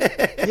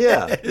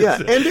 Yeah, yeah,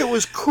 and it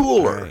was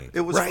cooler. Right.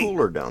 It was Right.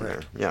 cooler down there.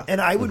 Yeah, And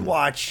I would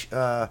watch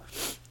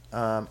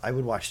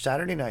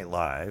Saturday Night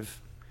Live,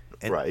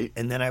 and, Right.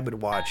 and then I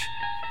would watch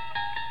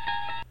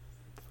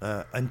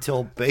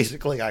until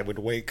basically I would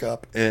wake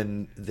up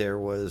and there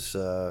was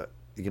they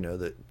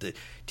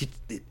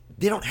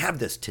don't have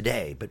this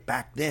today, but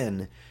back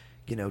then,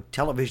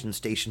 television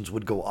stations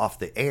would go off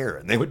the air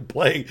and they would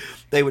play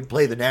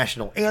the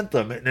national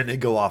anthem and then they'd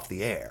go off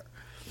the air.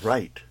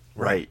 right.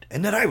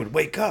 And then I would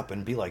wake up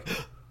and be like,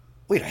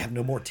 wait, I have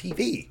no more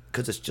TV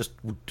because it's just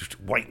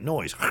white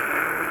noise.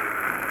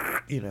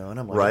 And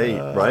I'm like, Right.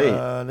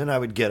 And then I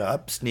would get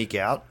up, sneak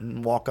out,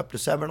 and walk up to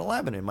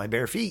 7-Eleven in my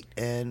bare feet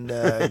and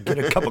get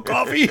a cup of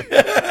coffee.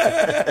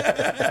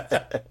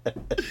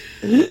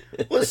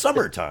 It was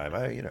summertime,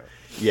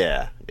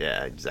 Yeah,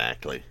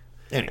 exactly.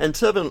 Anyway. And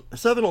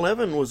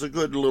 7-Eleven was a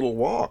good little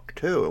walk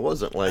too. It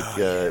wasn't like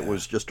it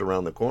was just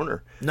around the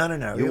corner. No.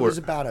 You It were- was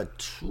about a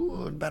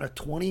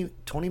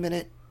 20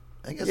 minute,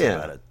 I guess Yeah,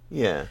 about a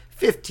yeah,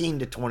 15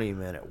 to 20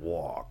 minute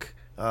walk.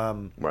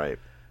 right.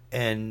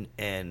 And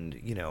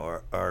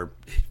our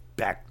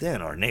back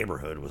then our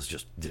neighborhood was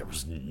just, there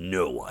was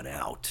no one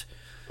out.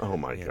 Oh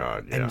my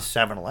God! Yeah. And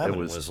 7-Eleven It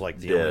was like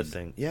the dead. only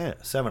thing. Yeah,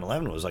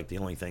 7-Eleven was like the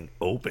only thing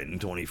open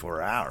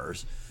 24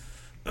 hours.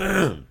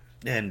 and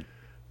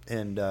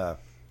yeah,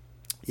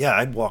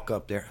 I'd walk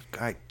up there.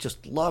 I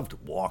just loved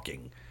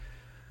walking,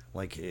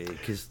 like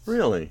because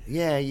Really?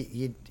 yeah,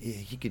 you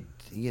could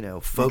focus.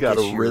 You got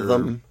a your,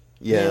 rhythm.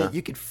 Yeah.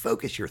 you could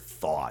focus your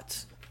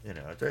thoughts.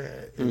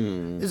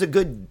 It's a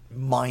good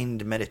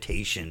mind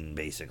meditation,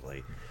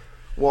 basically.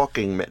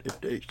 Walking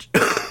meditation.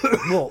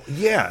 Well,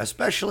 yeah,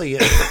 especially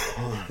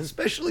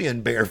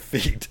in bare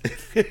feet,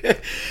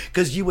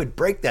 because you would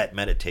break that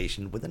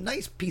meditation with a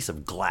nice piece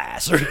of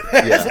glass.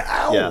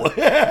 Ow!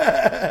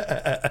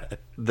 Yeah.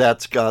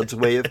 That's God's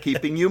way of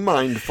keeping you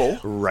mindful.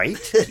 Right?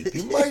 Keep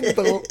you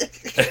mindful.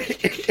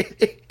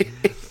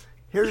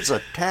 Here's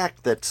a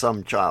tack that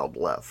some child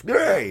left.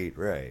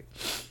 Right.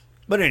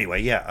 But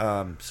anyway,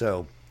 yeah.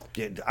 So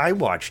I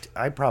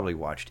probably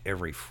watched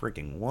every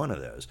freaking one of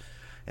those,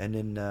 and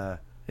then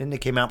they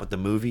came out with the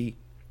movie.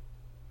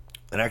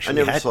 It I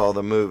actually never saw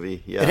the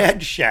movie. Yeah. It had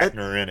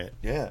Shatner in it.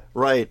 Yeah.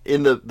 Right,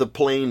 in the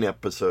plane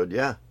episode.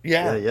 Yeah.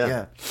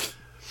 Yeah.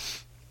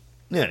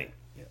 Anyway,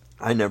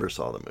 I never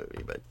saw the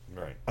movie, but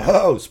right.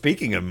 Oh,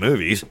 speaking of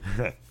movies,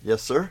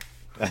 yes, sir.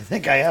 I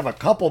think I have a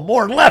couple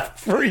more left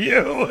for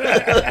you.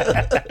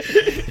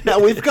 Now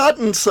we've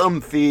gotten some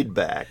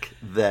feedback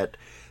that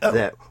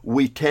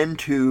we tend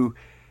to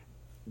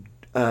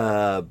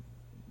Talk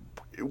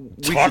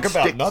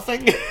about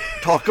nothing.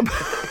 Talk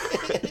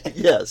about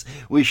yes,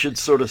 we should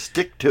sort of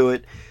stick to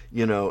it,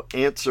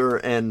 answer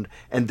and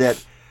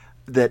that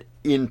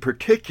in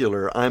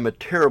particular I'm a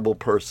terrible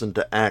person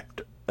to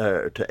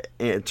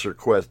answer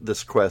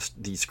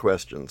these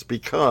questions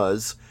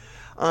because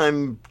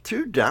I'm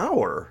too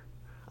dour.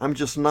 I'm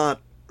just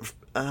not.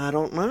 I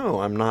don't know.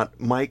 I'm not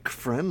mic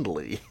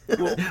friendly.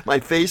 My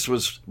face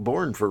was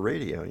born for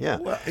radio. Yeah.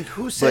 Well,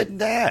 who said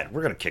that?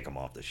 We're gonna kick him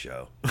off the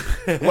show.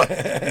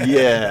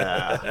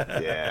 Yeah.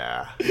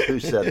 Who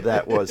said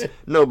that was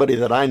nobody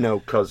that I know,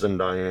 Cousin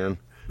Diane.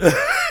 Okay.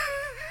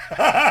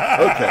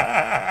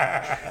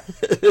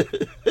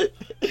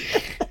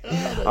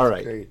 All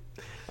right. Great.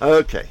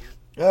 Okay.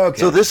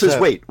 So this is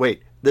wait.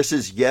 This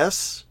is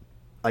yes.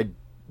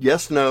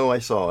 No. I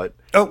saw it.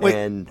 Oh, wait.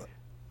 And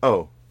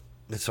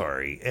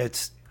Sorry,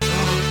 it's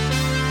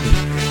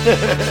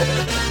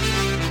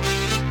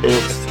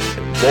it's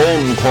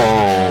Bong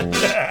Kong,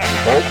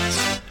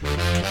 folks.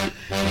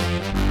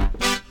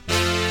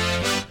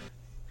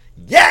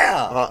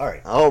 yeah. All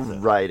right. All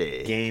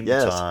righty. Game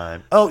Yes.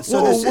 time. Oh,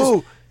 so this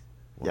is.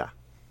 Yeah.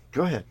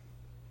 Go ahead.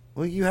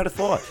 Well, you had a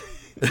thought.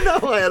 No,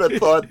 I had a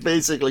thought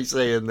basically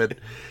saying that,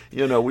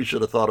 we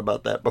should have thought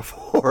about that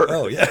before.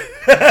 Oh yeah.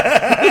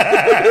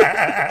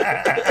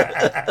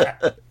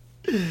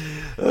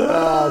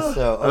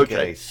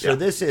 Okay. So yeah.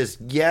 this is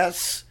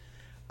yes,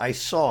 I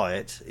saw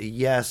it.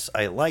 Yes,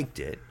 I liked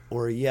it.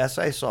 Or yes,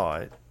 I saw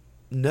it.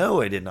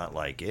 No, I did not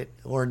like it.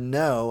 Or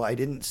no, I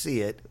didn't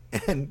see it.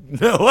 And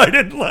no, I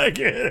didn't like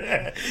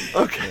it.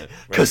 Okay, Right,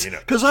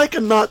 because I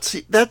cannot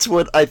see. That's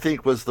what I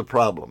think was the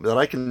problem. That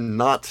I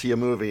cannot see a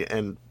movie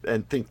and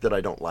think that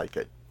I don't like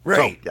it.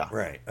 Right. So, yeah.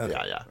 Right. Okay.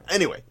 Yeah.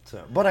 Anyway.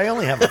 So, but I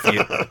only have a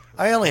few.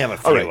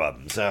 All right. of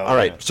them. So. All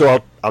right. So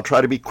I'll try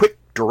to be quick,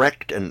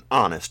 direct, and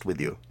honest with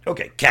you.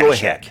 Okay. Go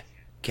ahead.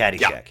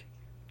 Caddyshack.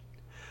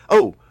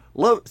 Oh,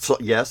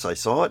 yes, I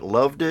saw it.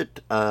 Loved it.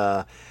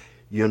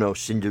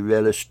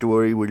 Cinderella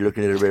story. We're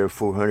looking at about a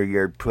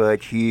 400-yard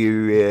putt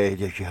here.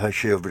 Just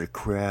hush over the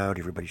crowd.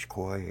 Everybody's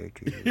quiet.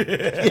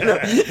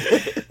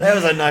 That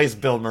was a nice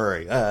Bill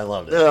Murray. I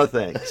loved it. Oh,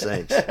 thanks.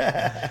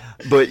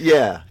 But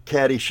yeah,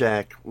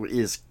 Caddyshack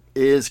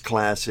is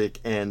classic,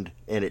 and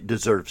it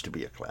deserves to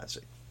be a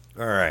classic.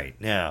 All right,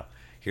 now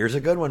here's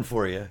a good one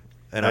for you,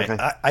 and Okay.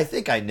 I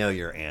think I know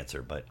your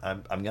answer, but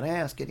I'm going to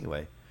ask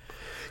anyway.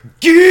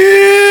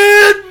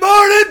 Good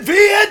morning,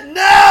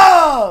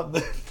 Vietnam.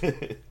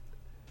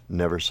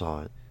 Never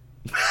saw it.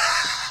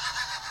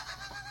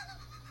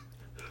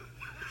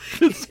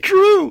 It's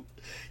true.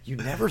 You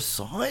never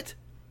saw it?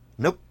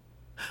 Nope.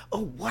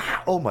 Oh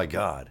wow! Oh my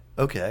God!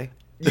 Okay.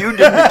 You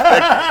didn't.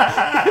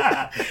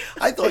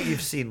 I thought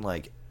you've seen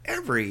like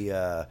every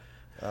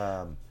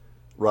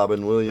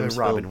Robin Williams.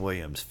 Robin film.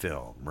 Williams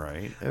film,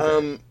 right?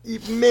 Okay.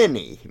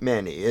 Many,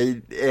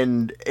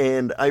 and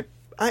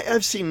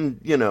I've seen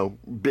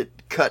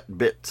cut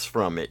bits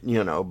from it,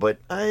 but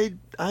I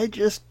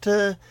just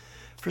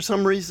for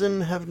some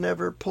reason have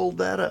never pulled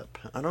that up.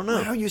 I don't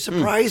know. Wow, you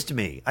surprised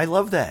me. I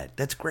love that.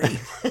 That's great.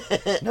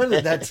 No,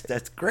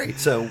 that's great.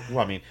 So,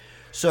 well, I mean,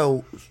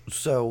 so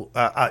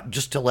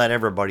just to let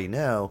everybody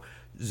know,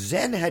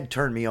 Zen had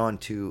turned me on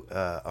to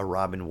a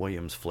Robin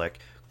Williams flick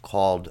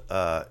called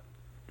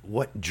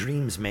 "What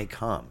Dreams May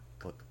Come."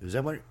 Is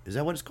that what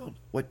it's called?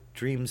 What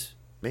Dreams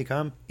May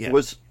Come? Yeah.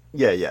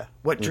 Yeah.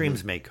 What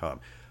Dreams May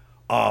Come.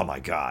 Oh my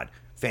God.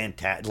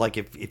 Fantastic. Like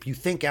if you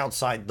think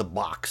outside the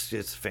box,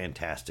 it's a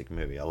fantastic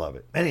movie. I love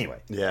it. Anyway.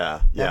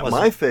 Yeah. That was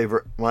My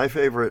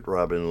favorite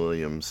Robin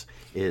Williams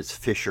is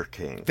Fisher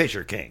King.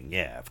 Fisher King,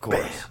 yeah, of course.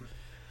 Bam.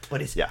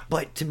 But Yeah.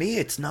 but to me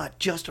it's not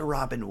just a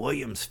Robin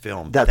Williams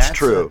film. That's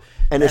true.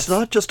 And it's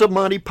that's- not just a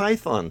Monty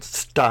Python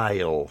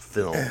style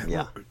film.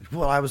 Yeah.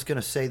 Well, I was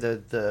gonna say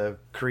the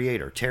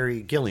creator,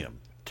 Terry Gilliam.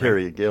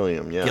 Terry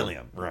Gilliam, yeah.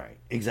 Gilliam, right.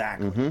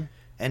 Exactly.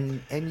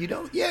 And you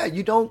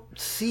don't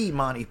see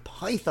Monty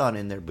Python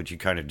in there, but you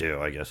kind of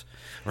do, I guess.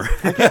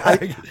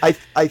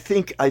 I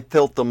think I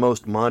felt the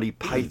most Monty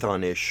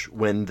Python-ish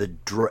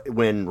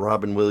when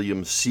Robin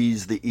Williams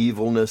sees the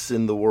evilness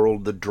in the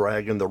world, the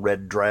dragon, the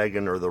red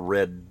dragon, or the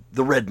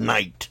red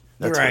knight.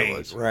 That's what it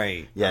was.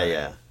 Right.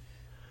 Yeah.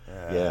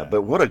 Yeah,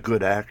 but what a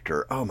good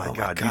actor! Oh my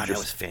God, that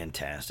was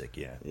fantastic.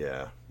 Yeah.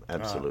 yeah,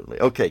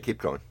 absolutely. Okay, keep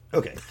going.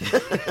 Okay.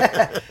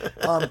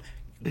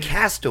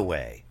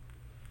 Castaway.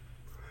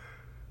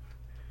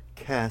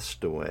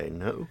 Castaway,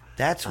 no.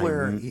 That's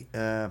where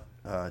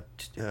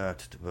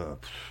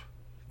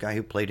guy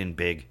who played in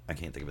Big. I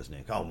can't think of his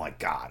name. Oh my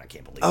God, I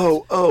can't believe.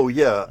 Oh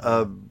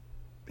yeah.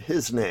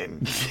 His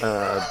name,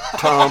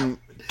 Tom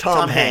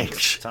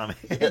Hanks. Tom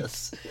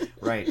Hanks.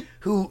 Right.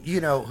 Who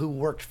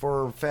worked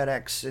for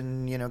FedEx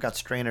and got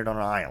stranded on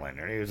an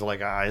island, and he was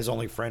like, his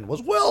only friend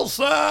was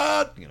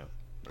Wilson.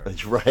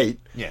 That's right.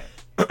 Yeah.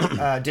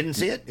 Didn't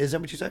see it. Is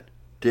that what you said?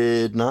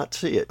 Did not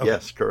see it.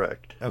 Yes,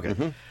 correct.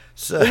 Okay.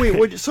 So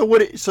Oh,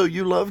 wait, so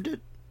you loved it?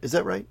 Is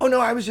that right? Oh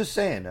no, I was just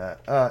saying.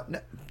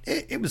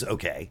 It was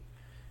okay.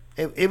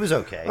 It was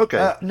okay.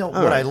 Okay. No, All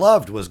what right. I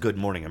loved was Good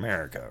Morning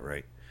America,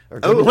 right? Or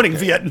Good Morning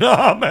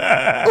Vietnam.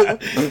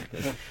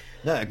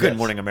 No, Good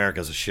Morning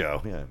America's a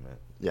show.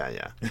 Yeah.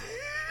 Yeah.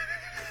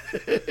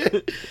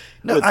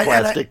 No, With I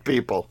plastic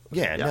people.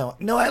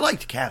 No, I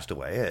liked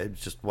Castaway. It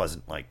just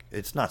wasn't like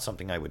it's not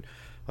something I would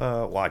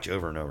watch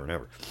over and over and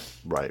over.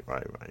 Right.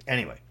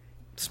 Anyway,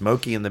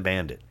 Smokey and the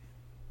Bandit.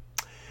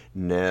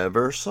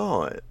 Never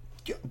saw it.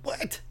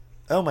 What?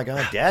 Oh my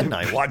God, Dad and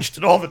I watched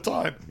it all the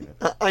time.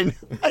 I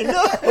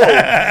know.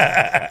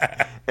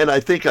 And I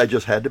think I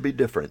just had to be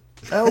different.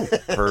 Oh,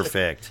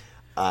 perfect.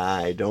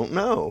 I don't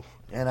know.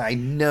 And I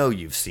know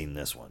you've seen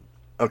this one.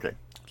 Okay.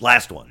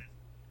 Last one.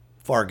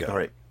 Fargo. All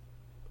right.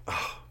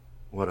 Oh,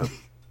 what a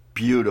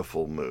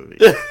beautiful movie.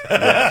 Yes.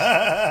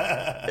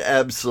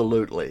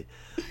 Absolutely.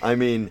 I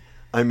mean,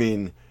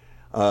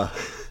 now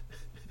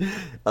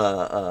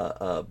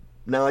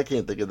I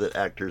can't think of the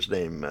actor's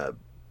name.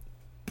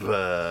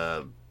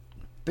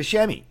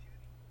 Buscemi.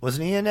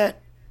 Wasn't he in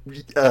that?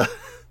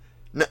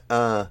 No.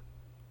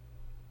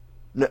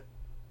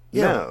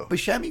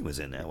 Buscemi was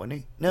in that, wasn't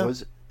he? No.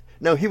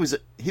 No, he was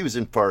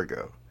in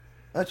Fargo.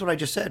 That's what I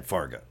just said,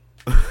 Fargo.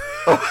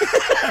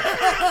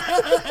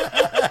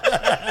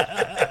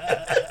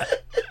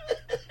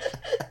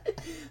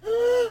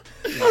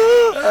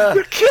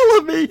 You're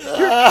killing me.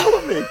 You're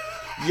killing me.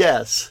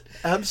 Yes,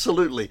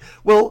 absolutely.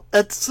 Well,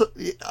 that's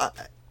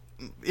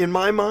in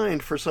my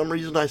mind. For some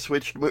reason, I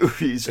switched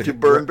movies to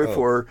Burn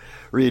Before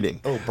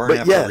Reading. Oh, Burn but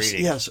After yes,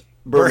 Reading. Yes,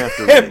 Burn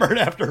After Reading. Burn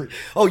After.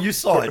 Oh, you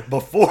saw it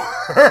before.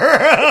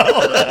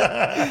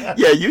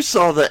 Yeah, you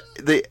saw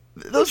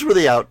those were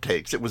the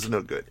outtakes. It was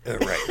no good.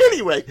 Right.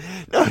 Anyway,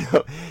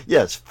 no.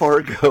 Yes,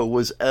 Fargo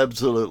was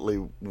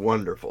absolutely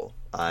wonderful.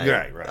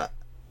 Right.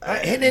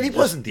 And he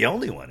wasn't the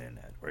only one in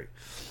that, right?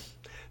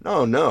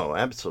 No,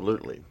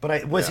 absolutely.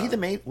 But was he the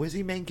main? Was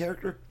he main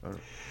character?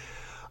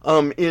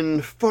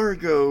 In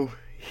Fargo,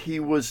 he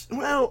was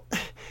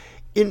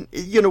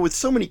with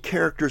so many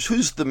characters,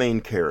 who's the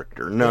main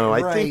character? No,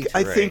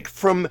 I think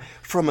from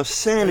a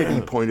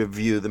sanity point of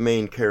view, the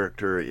main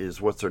character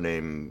is what's her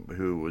name,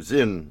 who was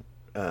in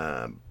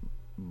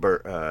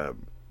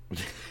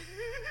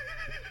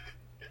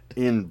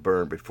in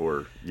Burn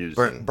Before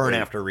Using Burn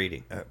After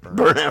Reading.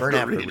 Burn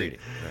After Reading. Right.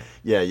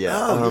 Yeah.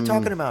 Oh, you're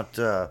talking about.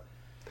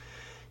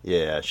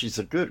 Yeah, she's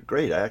a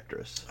great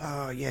actress.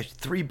 Oh, yeah,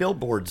 3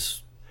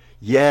 Billboards.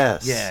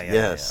 Yes.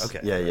 Yeah. Okay.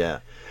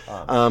 Yeah.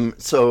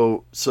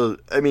 So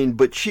I mean,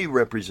 but she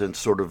represents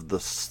sort of the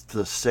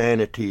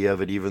sanity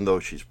of it, even though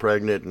she's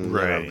pregnant and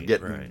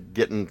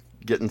getting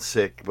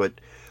sick. But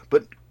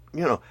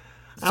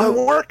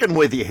I'm working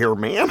with you here,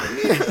 ma'am.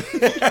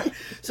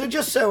 So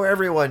just so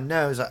everyone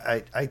knows,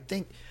 I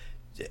think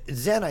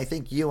Zen, I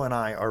think you and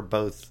I are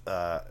both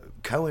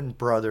Coen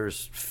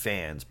Brothers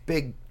fans,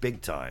 big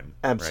time.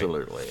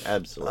 Absolutely, right?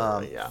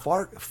 absolutely. Yeah.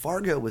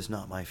 Fargo was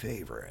not my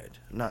favorite.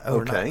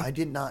 I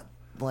did not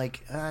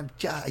like. I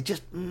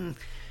just,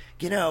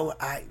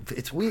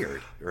 it's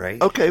weird,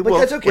 right? Okay, but well,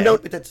 that's okay. Well,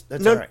 no, but that's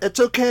no, all right. It's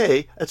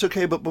okay. It's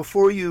okay. But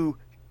before you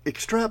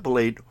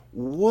extrapolate,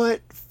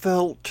 what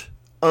felt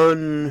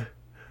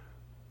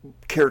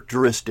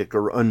uncharacteristic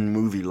or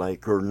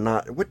unmovie-like or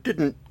not? What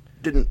didn't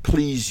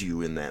please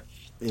you in that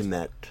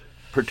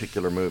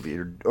particular movie,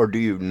 or do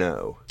you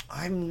know?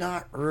 I'm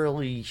not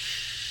really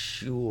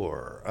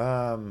sure.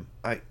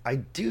 I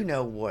do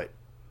know what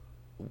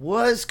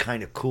was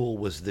kind of cool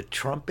was the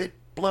trumpet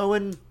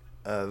blowing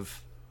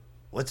of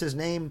what's his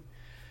name.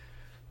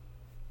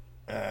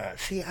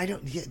 I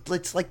don't.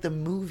 It's like the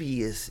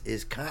movie is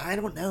kind. I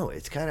don't know.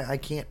 It's kind of. I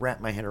can't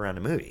wrap my head around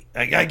the movie.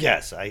 I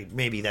guess.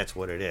 Maybe that's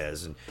what it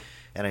is, and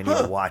I need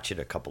to watch it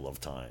a couple of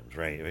times,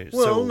 right?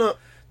 Well, so no.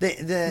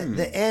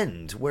 The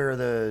end where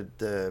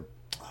the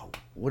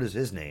what is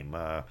his name?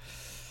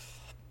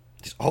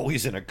 He's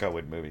always in a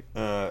Coen movie,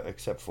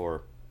 except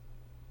for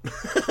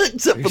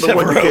the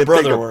one you can't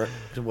think of.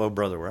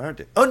 Brother, where aren't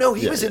they? Oh no,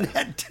 he was in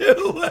that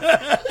too.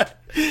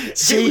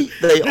 See,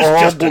 they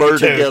all blur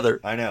together.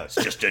 I know, it's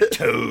just a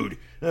toad.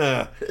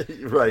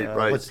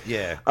 Right.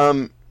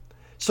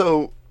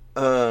 So,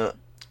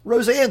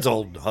 Roseanne's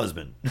old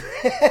husband.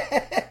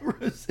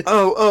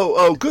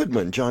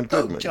 Goodman, John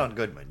Goodman. John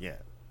Goodman, yeah.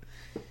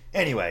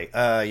 Anyway,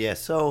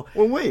 so...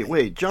 Well,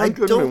 wait, John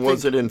Goodman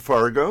wasn't in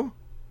Fargo?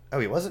 Oh,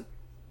 he wasn't?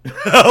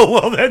 Oh,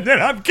 well,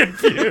 then I'm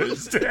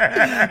confused.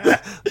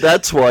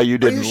 That's why you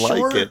didn't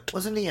like it.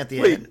 Wasn't he at the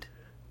end?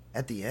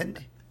 At the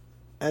end?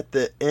 At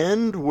the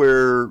end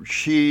where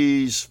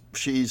she's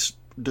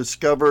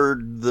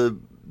discovered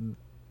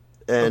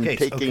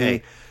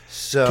taking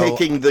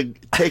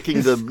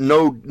the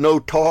no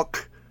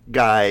talk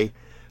guy,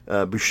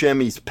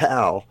 Buscemi's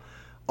pal,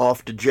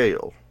 off to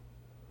jail.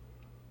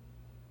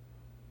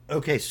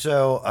 Okay,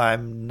 so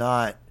I'm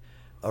not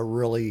a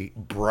really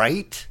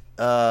bright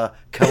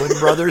Coen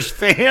Brothers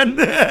fan.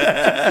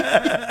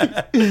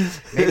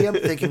 Maybe I'm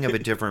thinking of a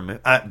different movie.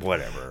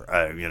 Whatever.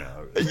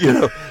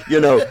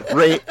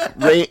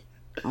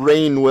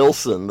 Rainn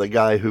Wilson, the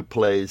guy who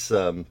plays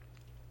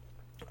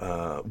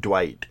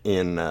Dwight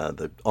in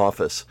The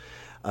Office,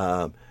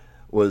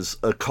 was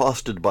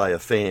accosted by a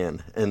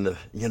fan, and the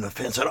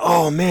fan said,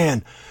 "Oh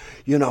man,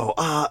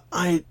 I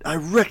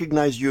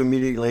recognize you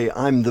immediately.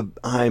 I'm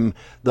the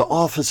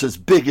Office's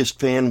biggest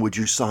fan. Would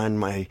you sign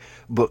my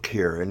book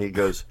here?" And he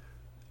goes,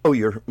 "Oh,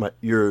 you're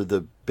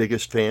the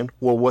biggest fan?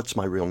 Well, what's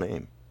my real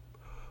name?"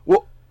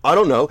 "Well, I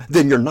don't know."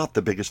 "Then you're not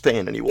the biggest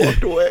fan." And he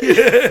walked away.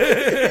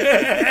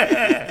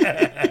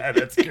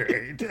 That's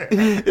great.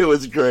 It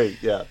was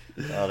great, yeah.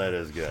 Oh, that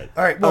is good.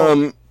 All right,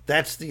 well,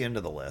 that's the end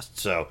of the list.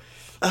 So,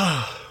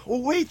 well,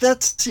 wait,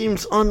 that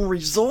seems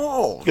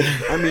unresolved.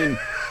 I mean,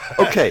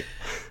 okay.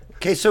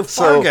 Okay, so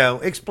Fargo.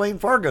 Explain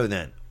Fargo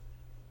then.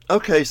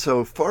 Okay,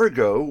 so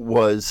Fargo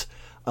was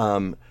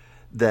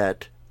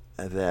that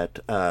they're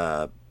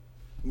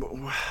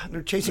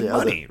chasing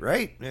money,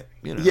 right?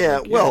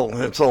 Yeah,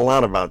 well, it's a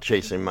lot about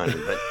chasing money,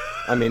 but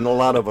I mean, a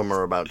lot of them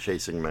are about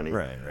chasing money.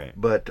 Right.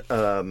 But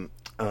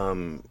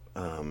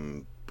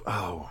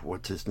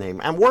what's his name?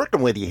 I'm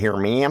working with you here,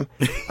 ma'am.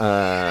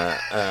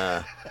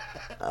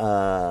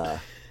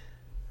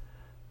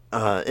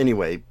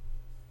 Anyway,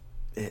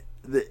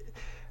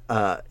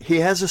 he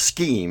has a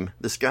scheme.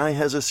 This guy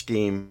has a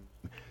scheme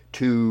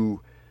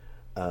to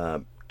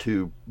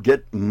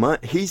get money.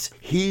 He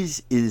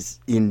is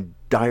in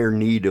dire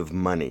need of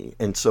money,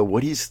 and so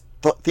what he's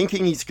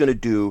thinking he's going to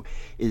do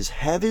is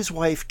have his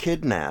wife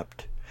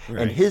kidnapped,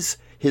 and his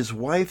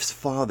wife's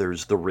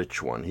father's the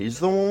rich one. He's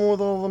the one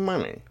with all the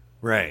money.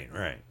 Right.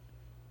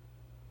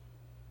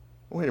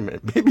 Wait a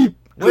minute, maybe.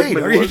 Wait,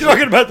 are you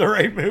talking about the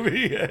right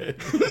movie?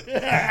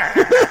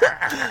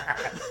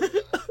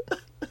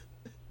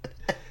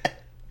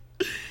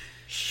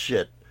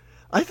 Shit.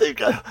 I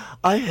think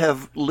I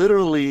have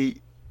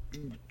literally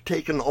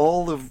taken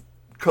all the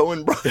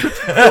Coen Brothers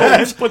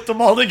films, put them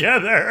all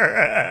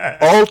together,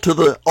 all to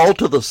the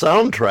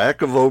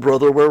soundtrack of "Oh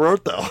Brother, Where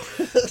Art Thou?"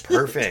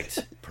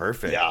 Perfect.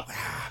 Yeah,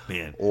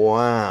 man.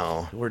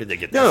 Wow. Where did they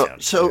get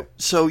that sound?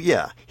 So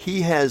yeah,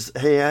 he has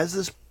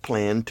this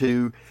plan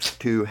to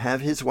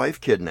have his wife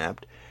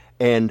kidnapped,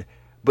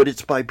 but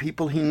it's by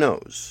people he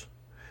knows,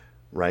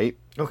 right?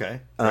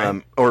 Okay.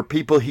 Or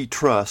people he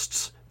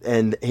trusts,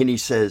 and he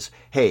says,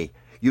 "Hey,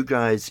 you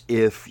guys,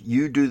 if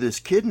you do this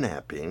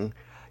kidnapping,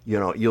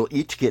 you'll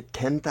each get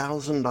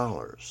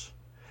 $10,000,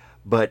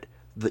 but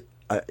the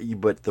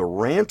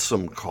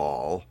ransom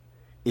call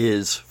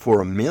is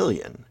for $1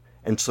 million."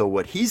 And so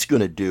what he's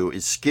going to do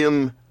is take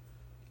the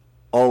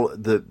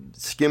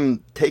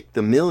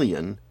 $1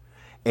 million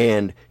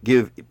and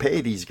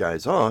pay these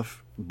guys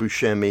off,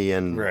 Buscemi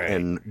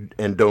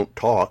and Don't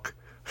Talk,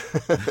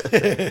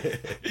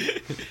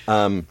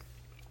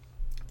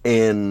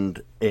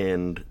 and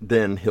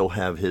then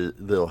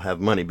they'll have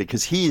money,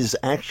 because he's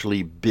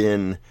actually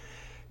been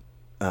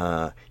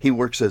he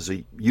works as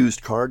a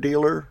used car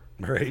dealer,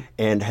 right,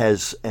 and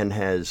has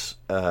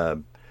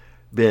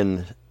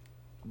been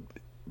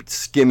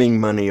skimming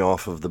money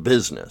off of the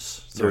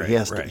business, so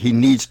he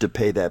needs to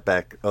pay that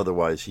back,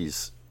 otherwise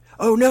he's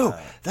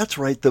that's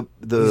right,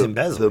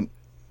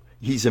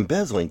 he's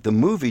embezzling. The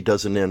movie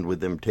doesn't end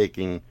with them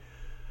taking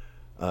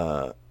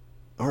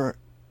or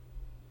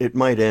it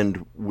might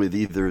end with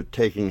either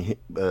taking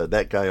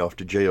that guy off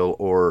to jail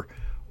or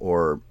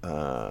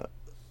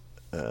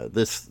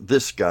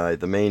this guy,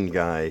 the main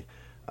guy,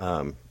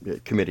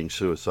 committing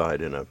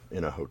suicide in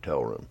a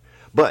hotel room.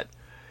 But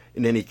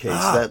in any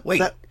case,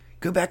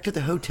 go back to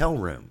the hotel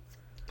room.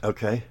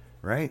 Okay.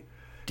 Right?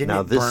 Didn't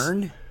it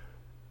burn?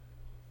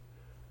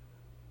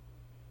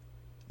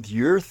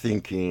 You're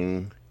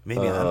thinking...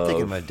 Maybe I'm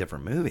thinking of a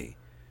different movie.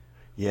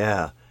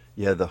 Yeah,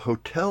 the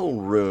hotel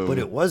room... But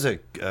it was a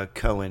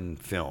Coen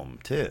film,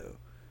 too.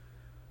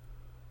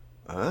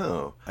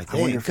 Oh. I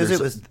think, because it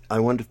was... I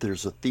wonder if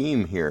there's a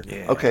theme here.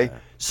 Yeah. Okay,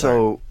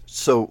 so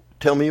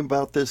tell me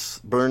about this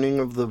burning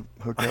of the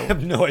hotel. I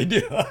have no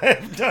idea.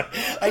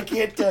 I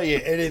can't tell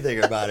you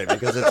anything about it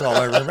because that's all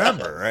I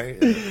remember, right?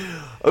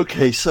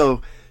 Okay,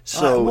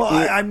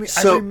 I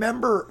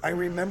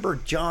remember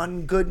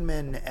John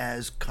Goodman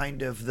as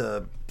kind of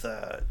the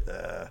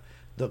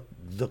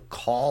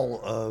call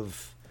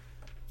of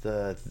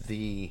the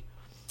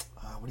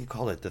what do you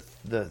call it,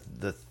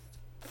 the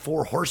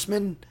Four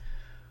Horsemen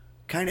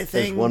kind of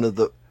thing. As one of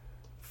the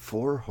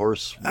Four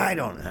Horsemen. I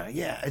don't know.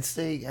 Yeah, I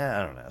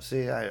don't know.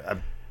 See, I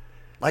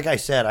like I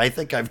said, I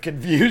think I've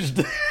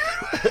confused.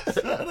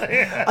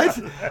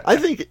 I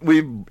think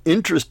we've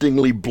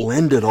interestingly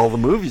blended all the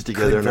movies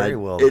together, Could very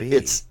well be.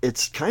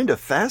 It's kind of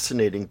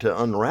fascinating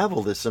to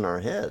unravel this in our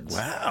heads.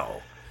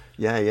 Wow.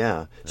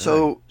 Yeah.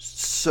 So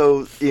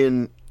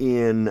in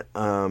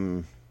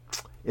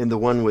the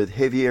one with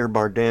Javier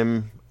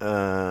Bardem,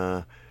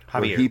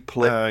 Javier. He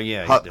played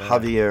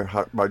Javier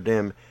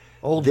Bardem.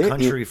 Old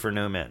Country for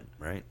No Men,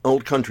 right?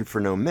 Old Country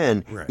for No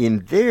Men. Right.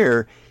 In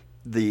there,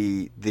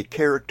 the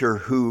character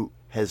who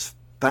has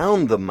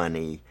found the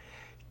money,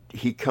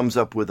 he comes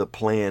up with a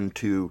plan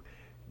to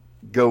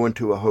go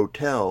into a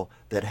hotel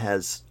that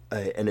has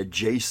an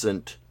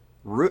adjacent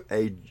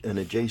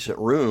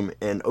room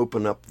and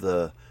open up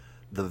the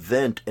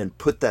vent and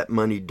put that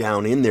money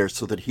down in there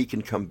so that he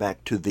can come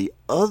back to the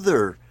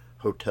other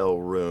hotel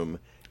room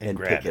and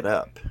pick it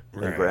up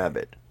and grab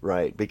it.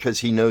 Right, because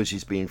he knows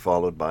he's being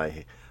followed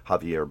by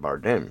Javier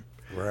Bardem.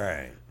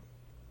 Right.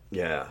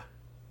 Yeah.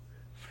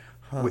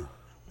 Huh.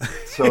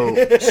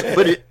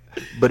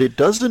 But it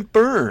doesn't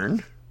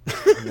burn.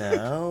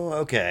 No.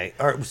 Okay.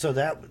 All right,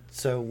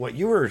 so what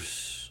you were?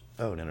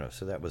 Oh no.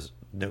 So that was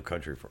No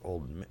Country for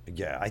Old Men.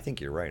 Yeah, I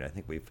think you're right. I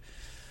think we've.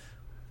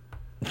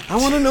 I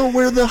want to know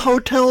where the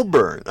hotel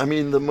burned. I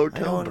mean, the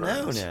motel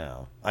burns.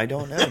 I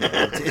don't know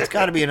now. It's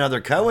got to be another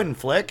Coen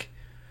flick,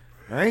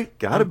 right?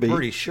 Gotta be. I'm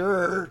pretty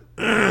sure.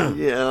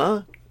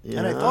 Yeah.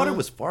 And I thought it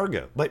was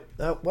Fargo, but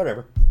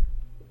whatever.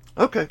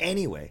 Okay.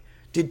 Anyway,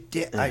 you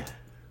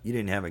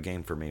didn't have a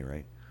game for me,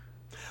 right?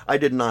 I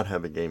did not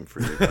have a game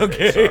for you.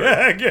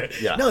 Okay.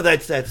 Yeah. No,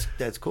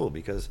 that's cool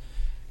because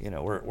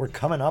we're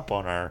coming up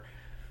on our.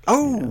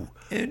 Oh,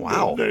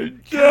 wow,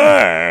 Dude.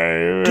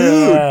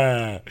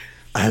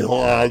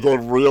 I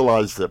didn't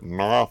realize that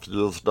math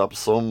used up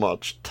so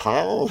much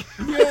time.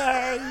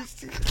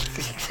 Yes.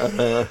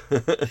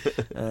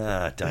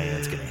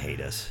 Diane's gonna hate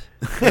us.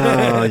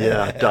 Oh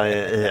yeah,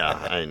 Diane. Yeah,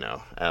 I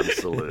know,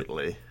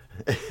 absolutely.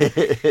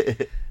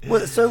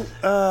 Well, so.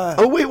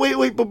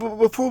 Wait! But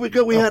before we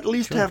go, we at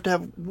least have to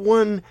have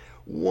one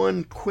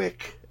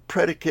quick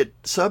predicate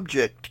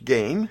subject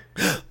game.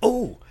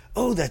 Oh,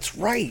 that's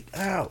right.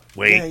 Oh,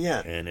 wait.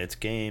 Yeah. And it's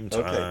game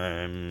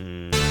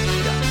time. Okay.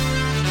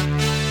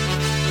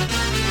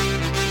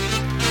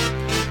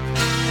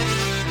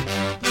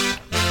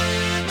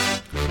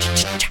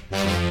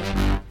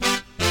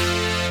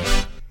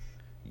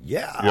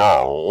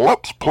 Yeah,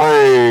 let's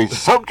play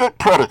subject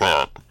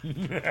predicate.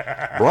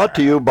 Brought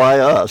to you by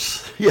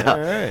us. Yeah. All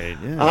right.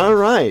 Yeah. All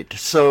right.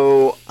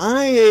 So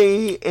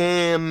I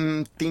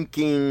am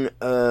thinking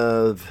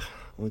of.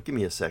 Well, give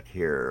me a sec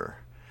here.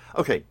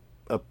 Okay,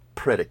 a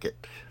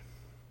predicate.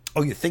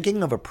 Oh, you're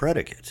thinking of a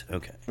predicate.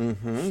 Okay.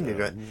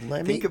 Mm-hmm.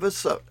 So think of a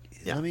sub.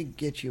 Let me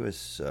get you a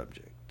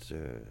subject.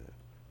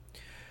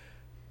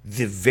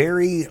 The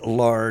very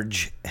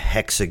large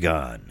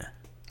hexagon.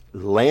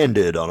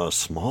 Landed on a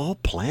small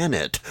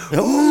planet.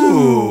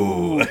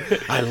 Ooh!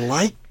 I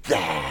like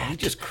that. You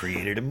just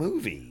created a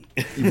movie.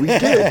 We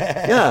did,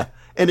 yeah.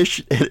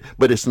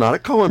 But it's not a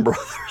Coen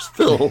Brothers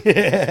film.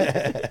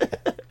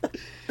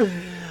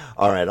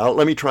 All right,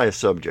 let me try a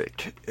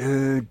subject.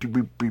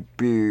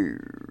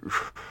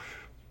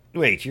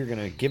 Wait, you're going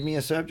to give me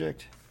a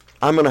subject?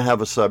 I'm going to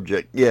have a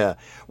subject, yeah.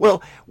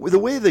 Well, the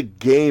way the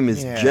game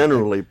is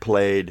generally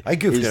played I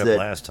goofed is it up that...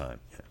 last time.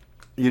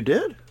 You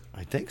did?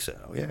 I think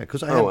so, yeah.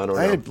 Because I don't I know.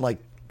 had, like,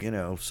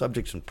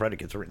 subjects and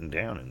predicates written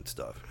down and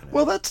stuff.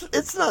 Well, that's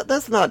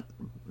not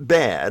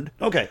bad.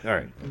 Okay, all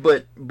right.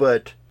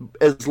 But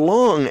as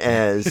long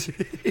as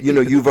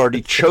you've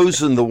already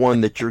chosen the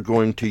one that you're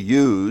going to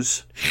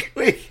use.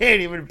 We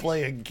can't even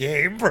play a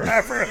game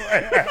properly.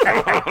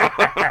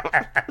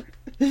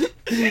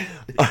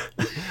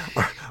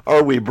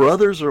 Are we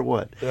brothers or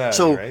what? Yeah,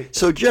 so right.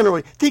 so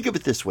generally, think of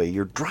it this way: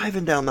 you're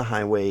driving down the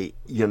highway,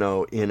 in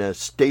a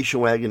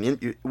station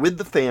wagon with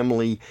the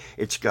family.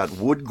 It's got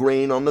wood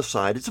grain on the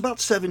side. It's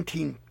about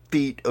 17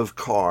 feet of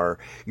car.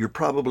 You're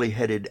probably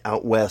headed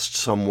out west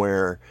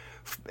somewhere,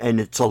 and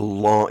it's a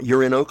long.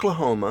 You're in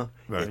Oklahoma.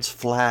 Right. It's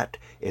flat.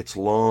 It's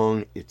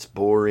long. It's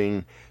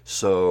boring.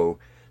 So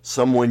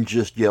someone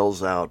just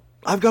yells out,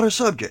 "I've got a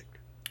subject."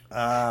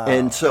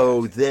 And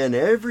so then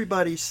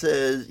everybody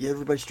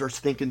starts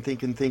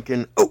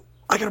thinking, oh,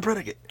 I got a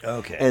predicate.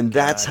 Okay. And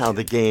that's how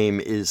the game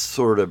is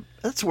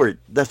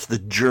that's the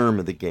germ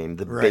of the game,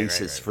 the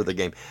basis for the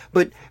game.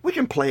 But we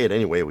can play it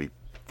any way we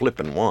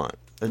flippin' want.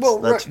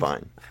 That's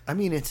fine. I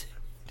mean, it's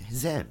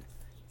Zen.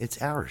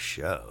 It's our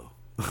show.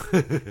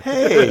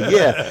 Hey,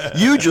 yeah,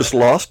 you just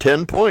lost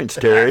 10 points,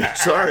 Terry.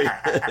 Sorry.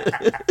 Want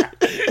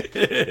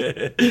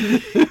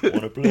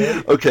to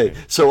play? Okay,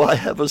 so I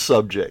have a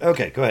subject.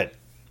 Okay, go ahead.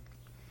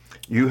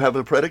 You have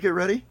a predicate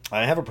ready?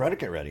 I have a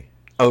predicate ready.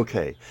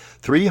 Okay.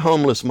 3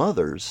 homeless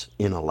mothers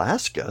in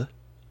Alaska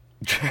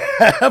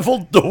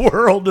Traveled the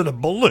world in a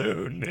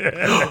balloon.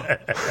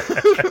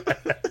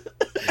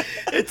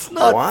 It's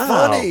not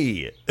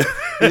funny.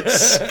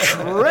 It's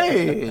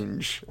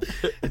strange.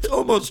 It's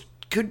almost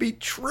could be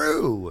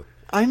true.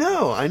 I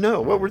know.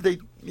 What were they,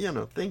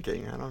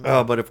 thinking? I don't know.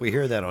 Oh, but if we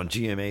hear that on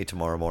GMA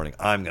tomorrow morning,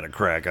 I'm going to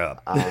crack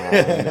up. I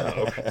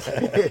know.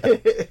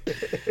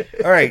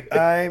 All right,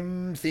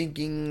 I'm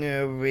thinking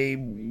of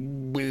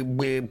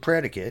a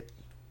predicate.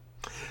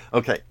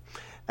 Okay.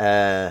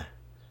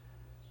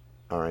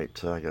 All right,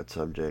 so I got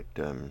subject.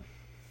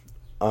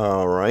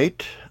 All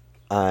right,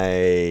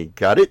 I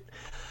got it.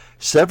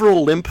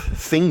 Several limp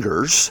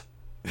fingers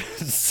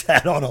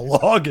Sat on a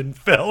log and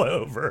fell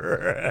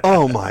over.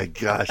 Oh my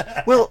gosh.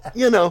 Well,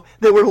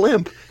 they were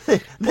limp. They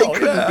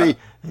couldn't be.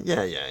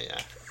 Yeah.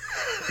 yeah.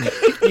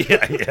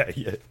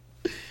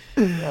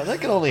 Yeah, that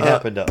can only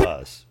happen to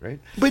us, right?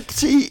 But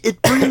see,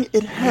 it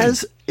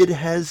has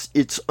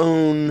its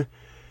own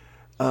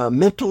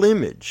mental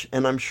image,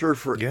 and I'm sure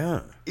for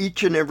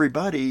each and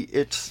everybody,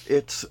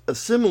 it's a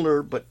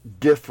similar but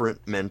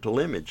different mental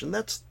image, and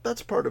that's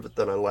part of it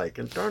that I like.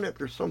 And darn it,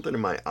 there's something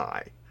in my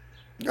eye.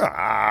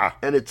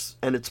 And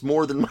it's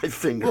more than my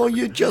finger. Well,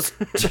 you just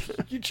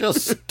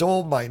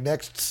stole my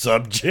next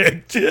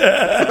subject.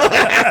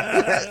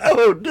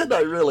 Oh, did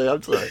I really?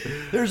 I'm sorry.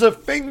 There's a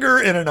finger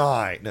in an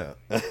eye. No.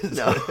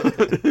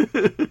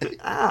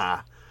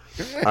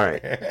 All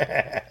right.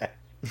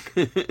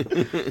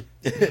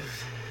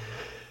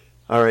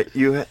 All right.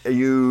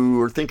 You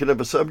were thinking of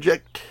a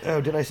subject?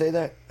 Oh, did I say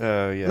that?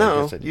 Oh, yeah.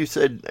 No, you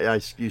said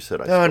I.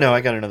 Oh, no,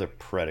 I got another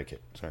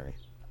predicate. Sorry.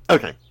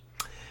 Okay.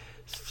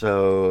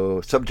 So,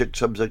 subject.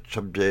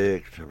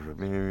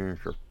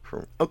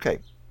 Okay.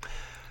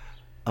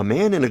 A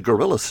man in a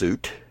gorilla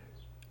suit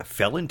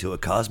fell into a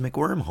cosmic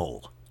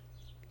wormhole.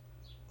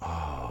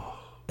 Oh.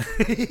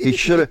 He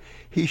should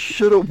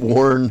have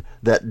worn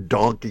that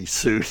donkey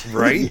suit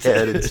right? He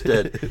had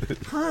instead.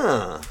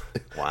 Huh.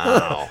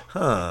 Wow.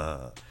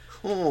 Huh.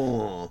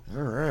 Oh.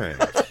 All right.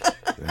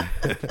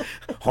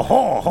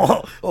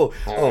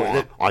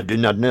 I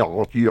did not know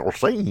what you were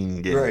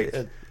saying.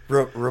 Right.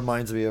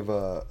 Reminds me of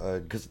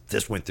because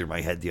this went through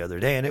my head the other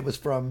day, and it was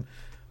from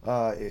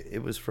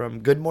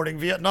Good Morning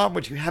Vietnam,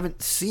 which you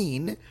haven't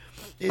seen.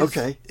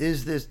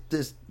 Is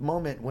this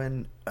moment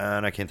when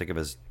and I can't think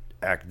of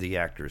the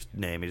actor's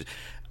name.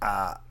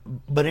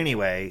 But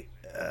anyway,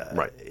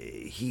 right.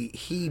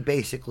 He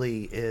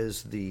basically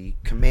is the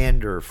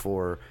commander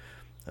for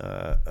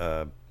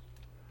the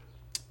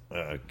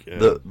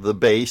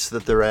base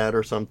that they're at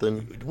or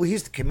something. Well,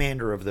 he's the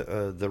commander of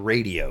the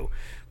radio,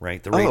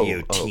 right? The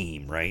radio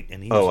team, right?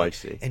 And he's I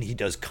see. And he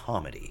does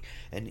comedy,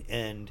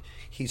 and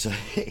he's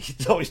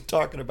he's always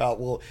talking about,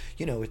 well,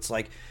 it's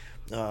like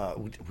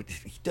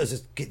he does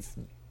this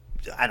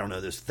I don't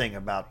know, this thing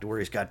about where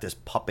he's got this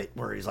puppet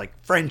where he's like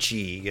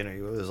Frenchy,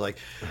 he was like,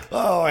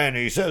 oh, and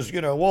he says,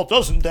 well,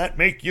 doesn't that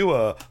make you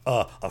a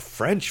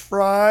French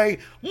fry?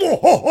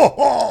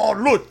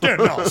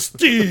 Lieutenant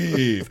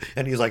Steve.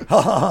 And he's like,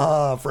 ha ha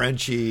ha,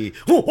 Frenchy.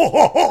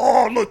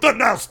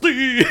 Lieutenant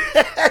Steve.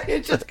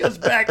 It just goes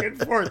back and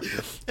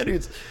forth. And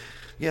it's,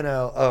 it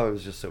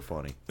was just so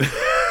funny.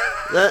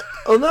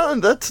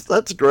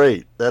 That's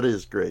great. That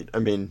is great. I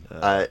mean,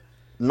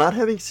 not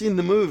having seen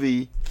the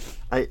movie,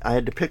 I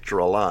had to picture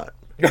a lot.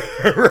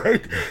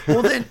 Right.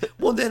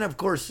 Well, then, of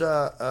course,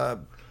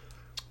 Robin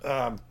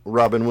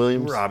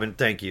Williams.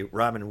 Thank you.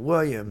 Robin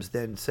Williams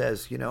then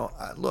says,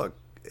 look,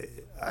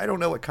 I don't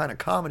know what kind of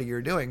comedy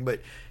you're doing,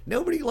 but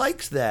nobody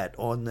likes that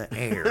on the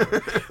air,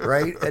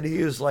 right? And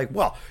he was like,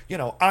 well,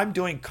 I'm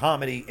doing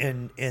comedy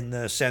in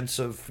the sense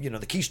of,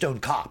 the Keystone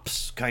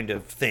Cops kind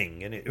of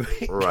thing.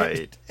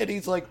 Right. And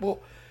he's like, well,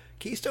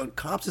 Keystone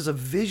Cops is a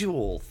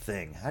visual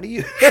thing. How do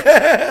you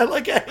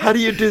how do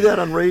you do that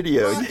on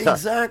radio? Right, yeah.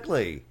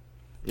 Exactly.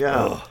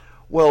 Yeah.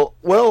 Well,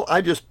 I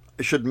just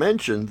should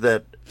mention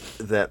that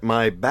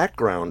my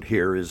background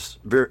here is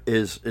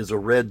a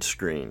red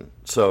screen.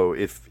 So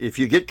if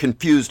you get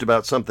confused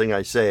about something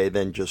I say,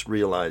 then just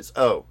realize,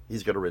 oh,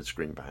 he's got a red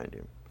screen behind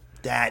him.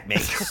 That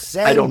makes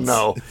sense. I don't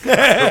know.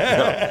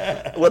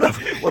 What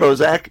I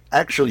was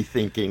actually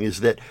thinking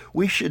is that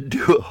we should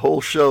do a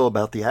whole show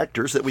about the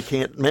actors that we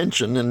can't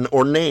mention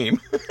or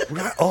name.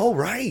 Right. Oh,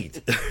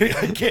 right.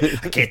 I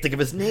can't think of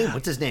his name.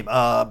 What's his name?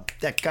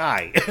 That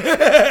guy.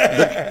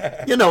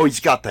 He's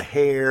got the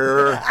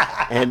hair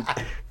and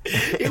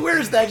he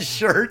wears that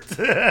shirt.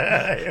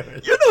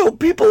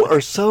 People are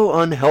so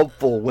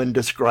unhelpful when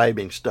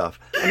describing stuff.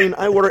 I mean,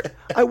 I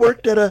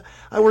worked at a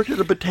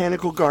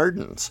botanical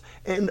gardens,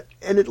 and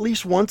at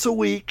least once a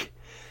week,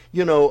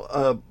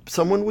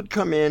 someone would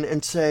come in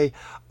and say,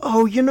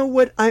 "Oh, you know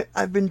what?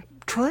 I've been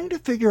trying to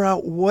figure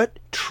out what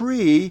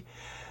tree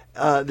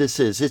this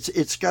is.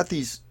 It's got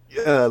these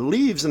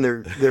leaves, and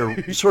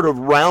they're sort of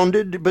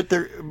rounded, but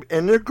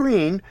they're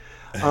green."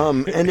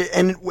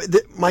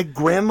 My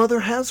grandmother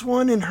has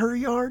one in her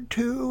yard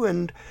too,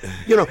 and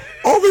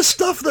all this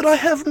stuff that I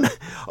have.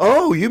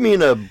 Oh, you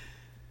mean and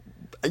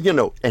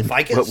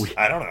ficus?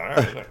 I don't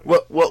know.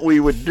 What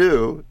we would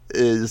do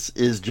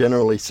is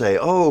generally say,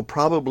 oh,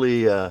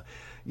 probably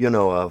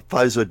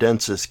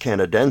Physodensis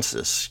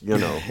canadensis,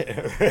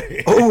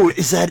 Right. Oh,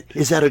 is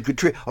that a good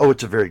tree? Oh,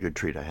 it's a very good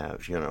tree to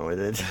have,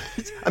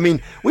 I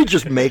mean, we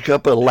just make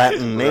up a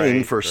Latin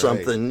name for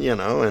something,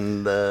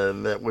 and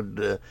that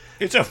would...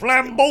 it's a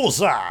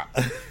flambosa.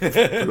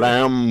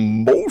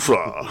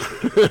 Flambosa.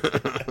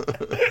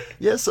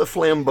 Yes, a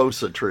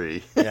flambosa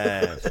tree.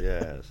 Yes.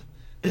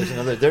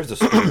 There's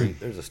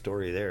a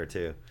story there,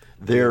 too.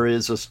 There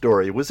is a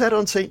story. Was that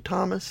on St.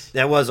 Thomas?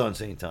 That was on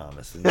St.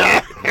 Thomas.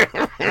 Yeah.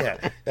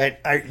 And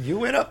you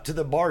went up to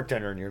the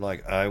bartender and you're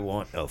like, I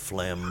want a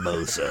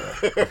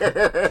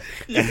flambosa.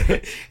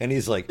 And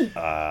he's like,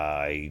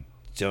 I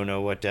don't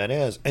know what that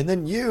is. And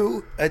then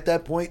you, at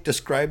that point,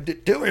 described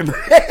it to him.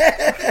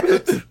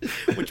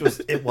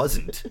 It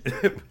wasn't.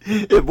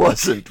 It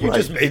wasn't, You right.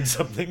 just made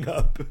something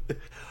up.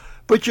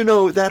 But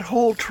that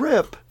whole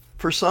trip,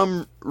 for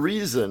some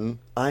reason,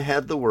 I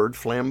had the word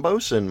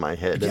flambosa in my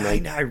head. Yeah,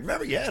 and I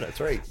remember. Yeah, that's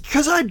right.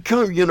 Because I'd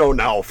come,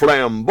 now,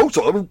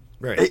 flambosa.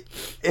 Right.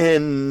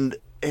 And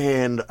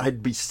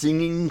I'd be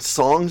singing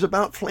songs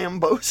about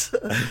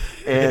flambosa.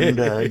 And,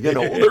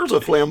 there's a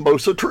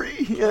flambosa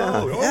tree.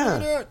 Yeah.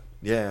 Yeah.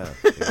 Yeah,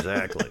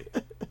 exactly.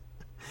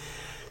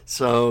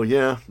 So,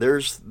 yeah,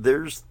 there's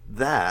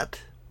that.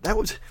 That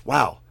was,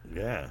 wow.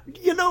 Yeah.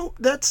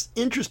 That's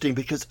interesting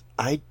because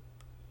I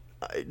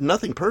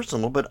nothing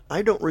personal, but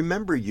I don't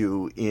remember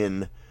you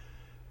in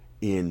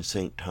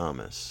St.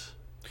 Thomas.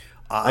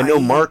 I know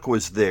Mark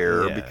was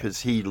there because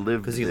he lived there.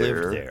 Because he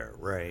lived there,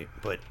 right?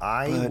 But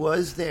I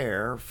was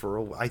there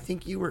for. I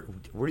think you were.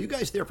 Were you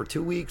guys there for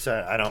 2 weeks?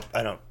 I don't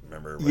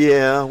remember.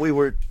 Yeah, we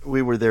were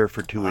there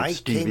for 2 weeks.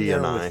 Stevie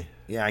and I.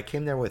 I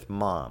came there with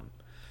Mom.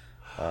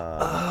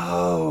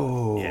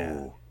 Oh.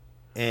 Yeah.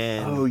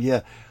 And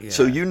yeah.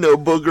 So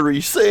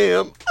Boogery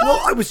Sam. Well,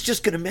 I was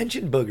just going to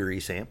mention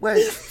Boogery Sam. Well,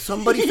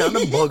 somebody found a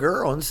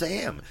booger on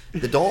Sam,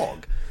 the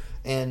dog,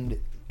 and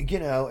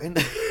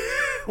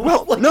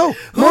Well,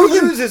 who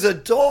uses a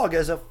dog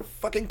as a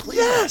fucking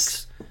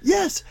Kleenex?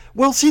 Yes.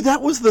 Well, see,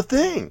 that was the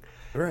thing.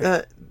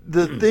 Right.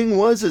 The thing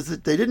was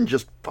that they didn't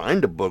just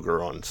find a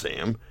booger on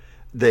Sam.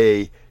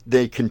 They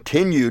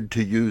continued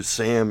to use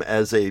Sam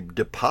as a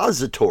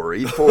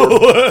depository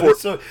for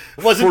so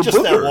it wasn't just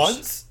boogers. that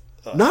once.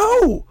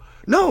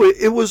 No,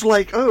 it was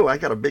like, oh, I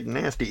got a big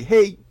nasty.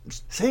 Hey,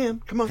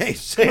 Sam, come on. Hey,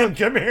 Sam,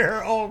 come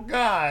here. Oh,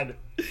 God.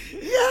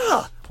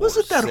 Yeah.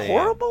 Wasn't that Sam.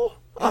 horrible?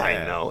 Yeah.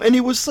 I know. And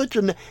he was such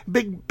a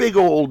big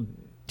old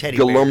Teddy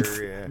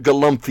bear,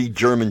 galumpy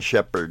German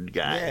Shepherd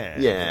guy.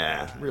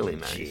 Yeah, really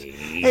nice.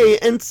 Gee. Hey,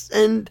 and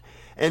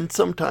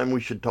sometime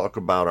we should talk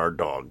about our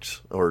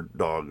dogs or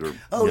dog or.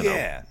 Oh,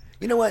 yeah.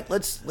 You know what?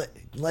 Let's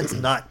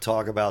not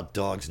talk about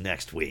dogs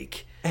next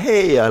week.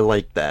 Hey, I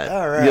like that.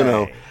 All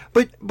right.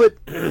 But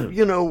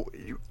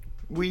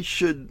we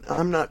should.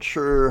 I'm not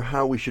sure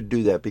how we should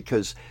do that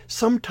because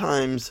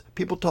sometimes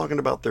people talking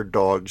about their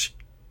dogs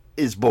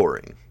is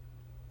boring.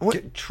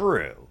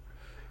 True.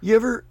 You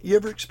ever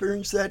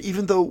experience that?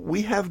 Even though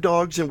we have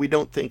dogs and we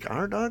don't think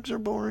our dogs are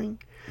boring.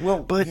 Well,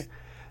 but yeah.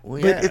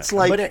 but it's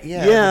like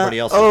everybody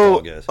else's oh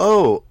dog is.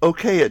 oh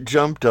okay, it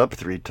jumped up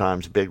 3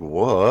 times. Big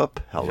whoop.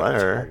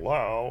 Hello.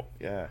 Wow.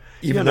 Yeah.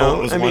 You Even know, though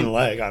it was I one mean-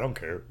 leg, I don't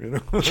care. You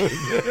know.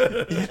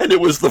 And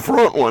it was the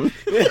front one.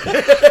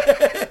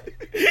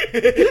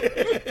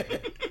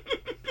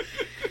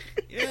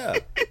 Yeah.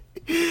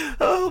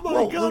 Oh my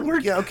Well, God,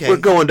 okay. we're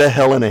going to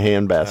hell in a I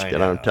handbasket.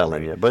 know, I'm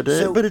telling right. you, but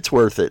So- but it's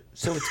worth it.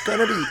 So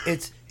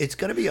it's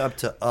gonna be up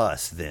to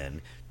us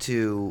then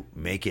to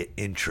make it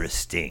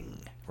interesting,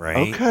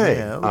 right? Okay. You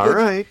know, All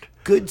right.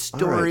 Good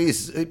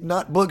stories,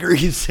 not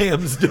Boogery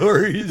Sam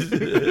stories.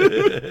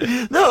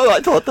 No, I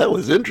thought that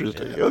was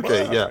interesting.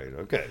 Okay, All yeah. right,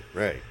 okay,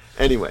 right.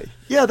 Anyway,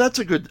 yeah, that's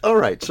a good. All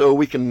right, so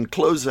we can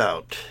close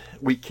out.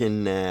 We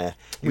can.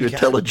 You can.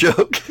 tell a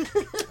joke.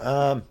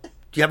 Do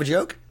you have a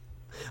joke?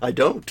 I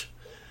don't.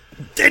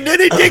 Did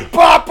any dick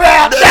pop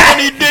out?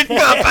 Any dick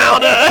pop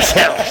out?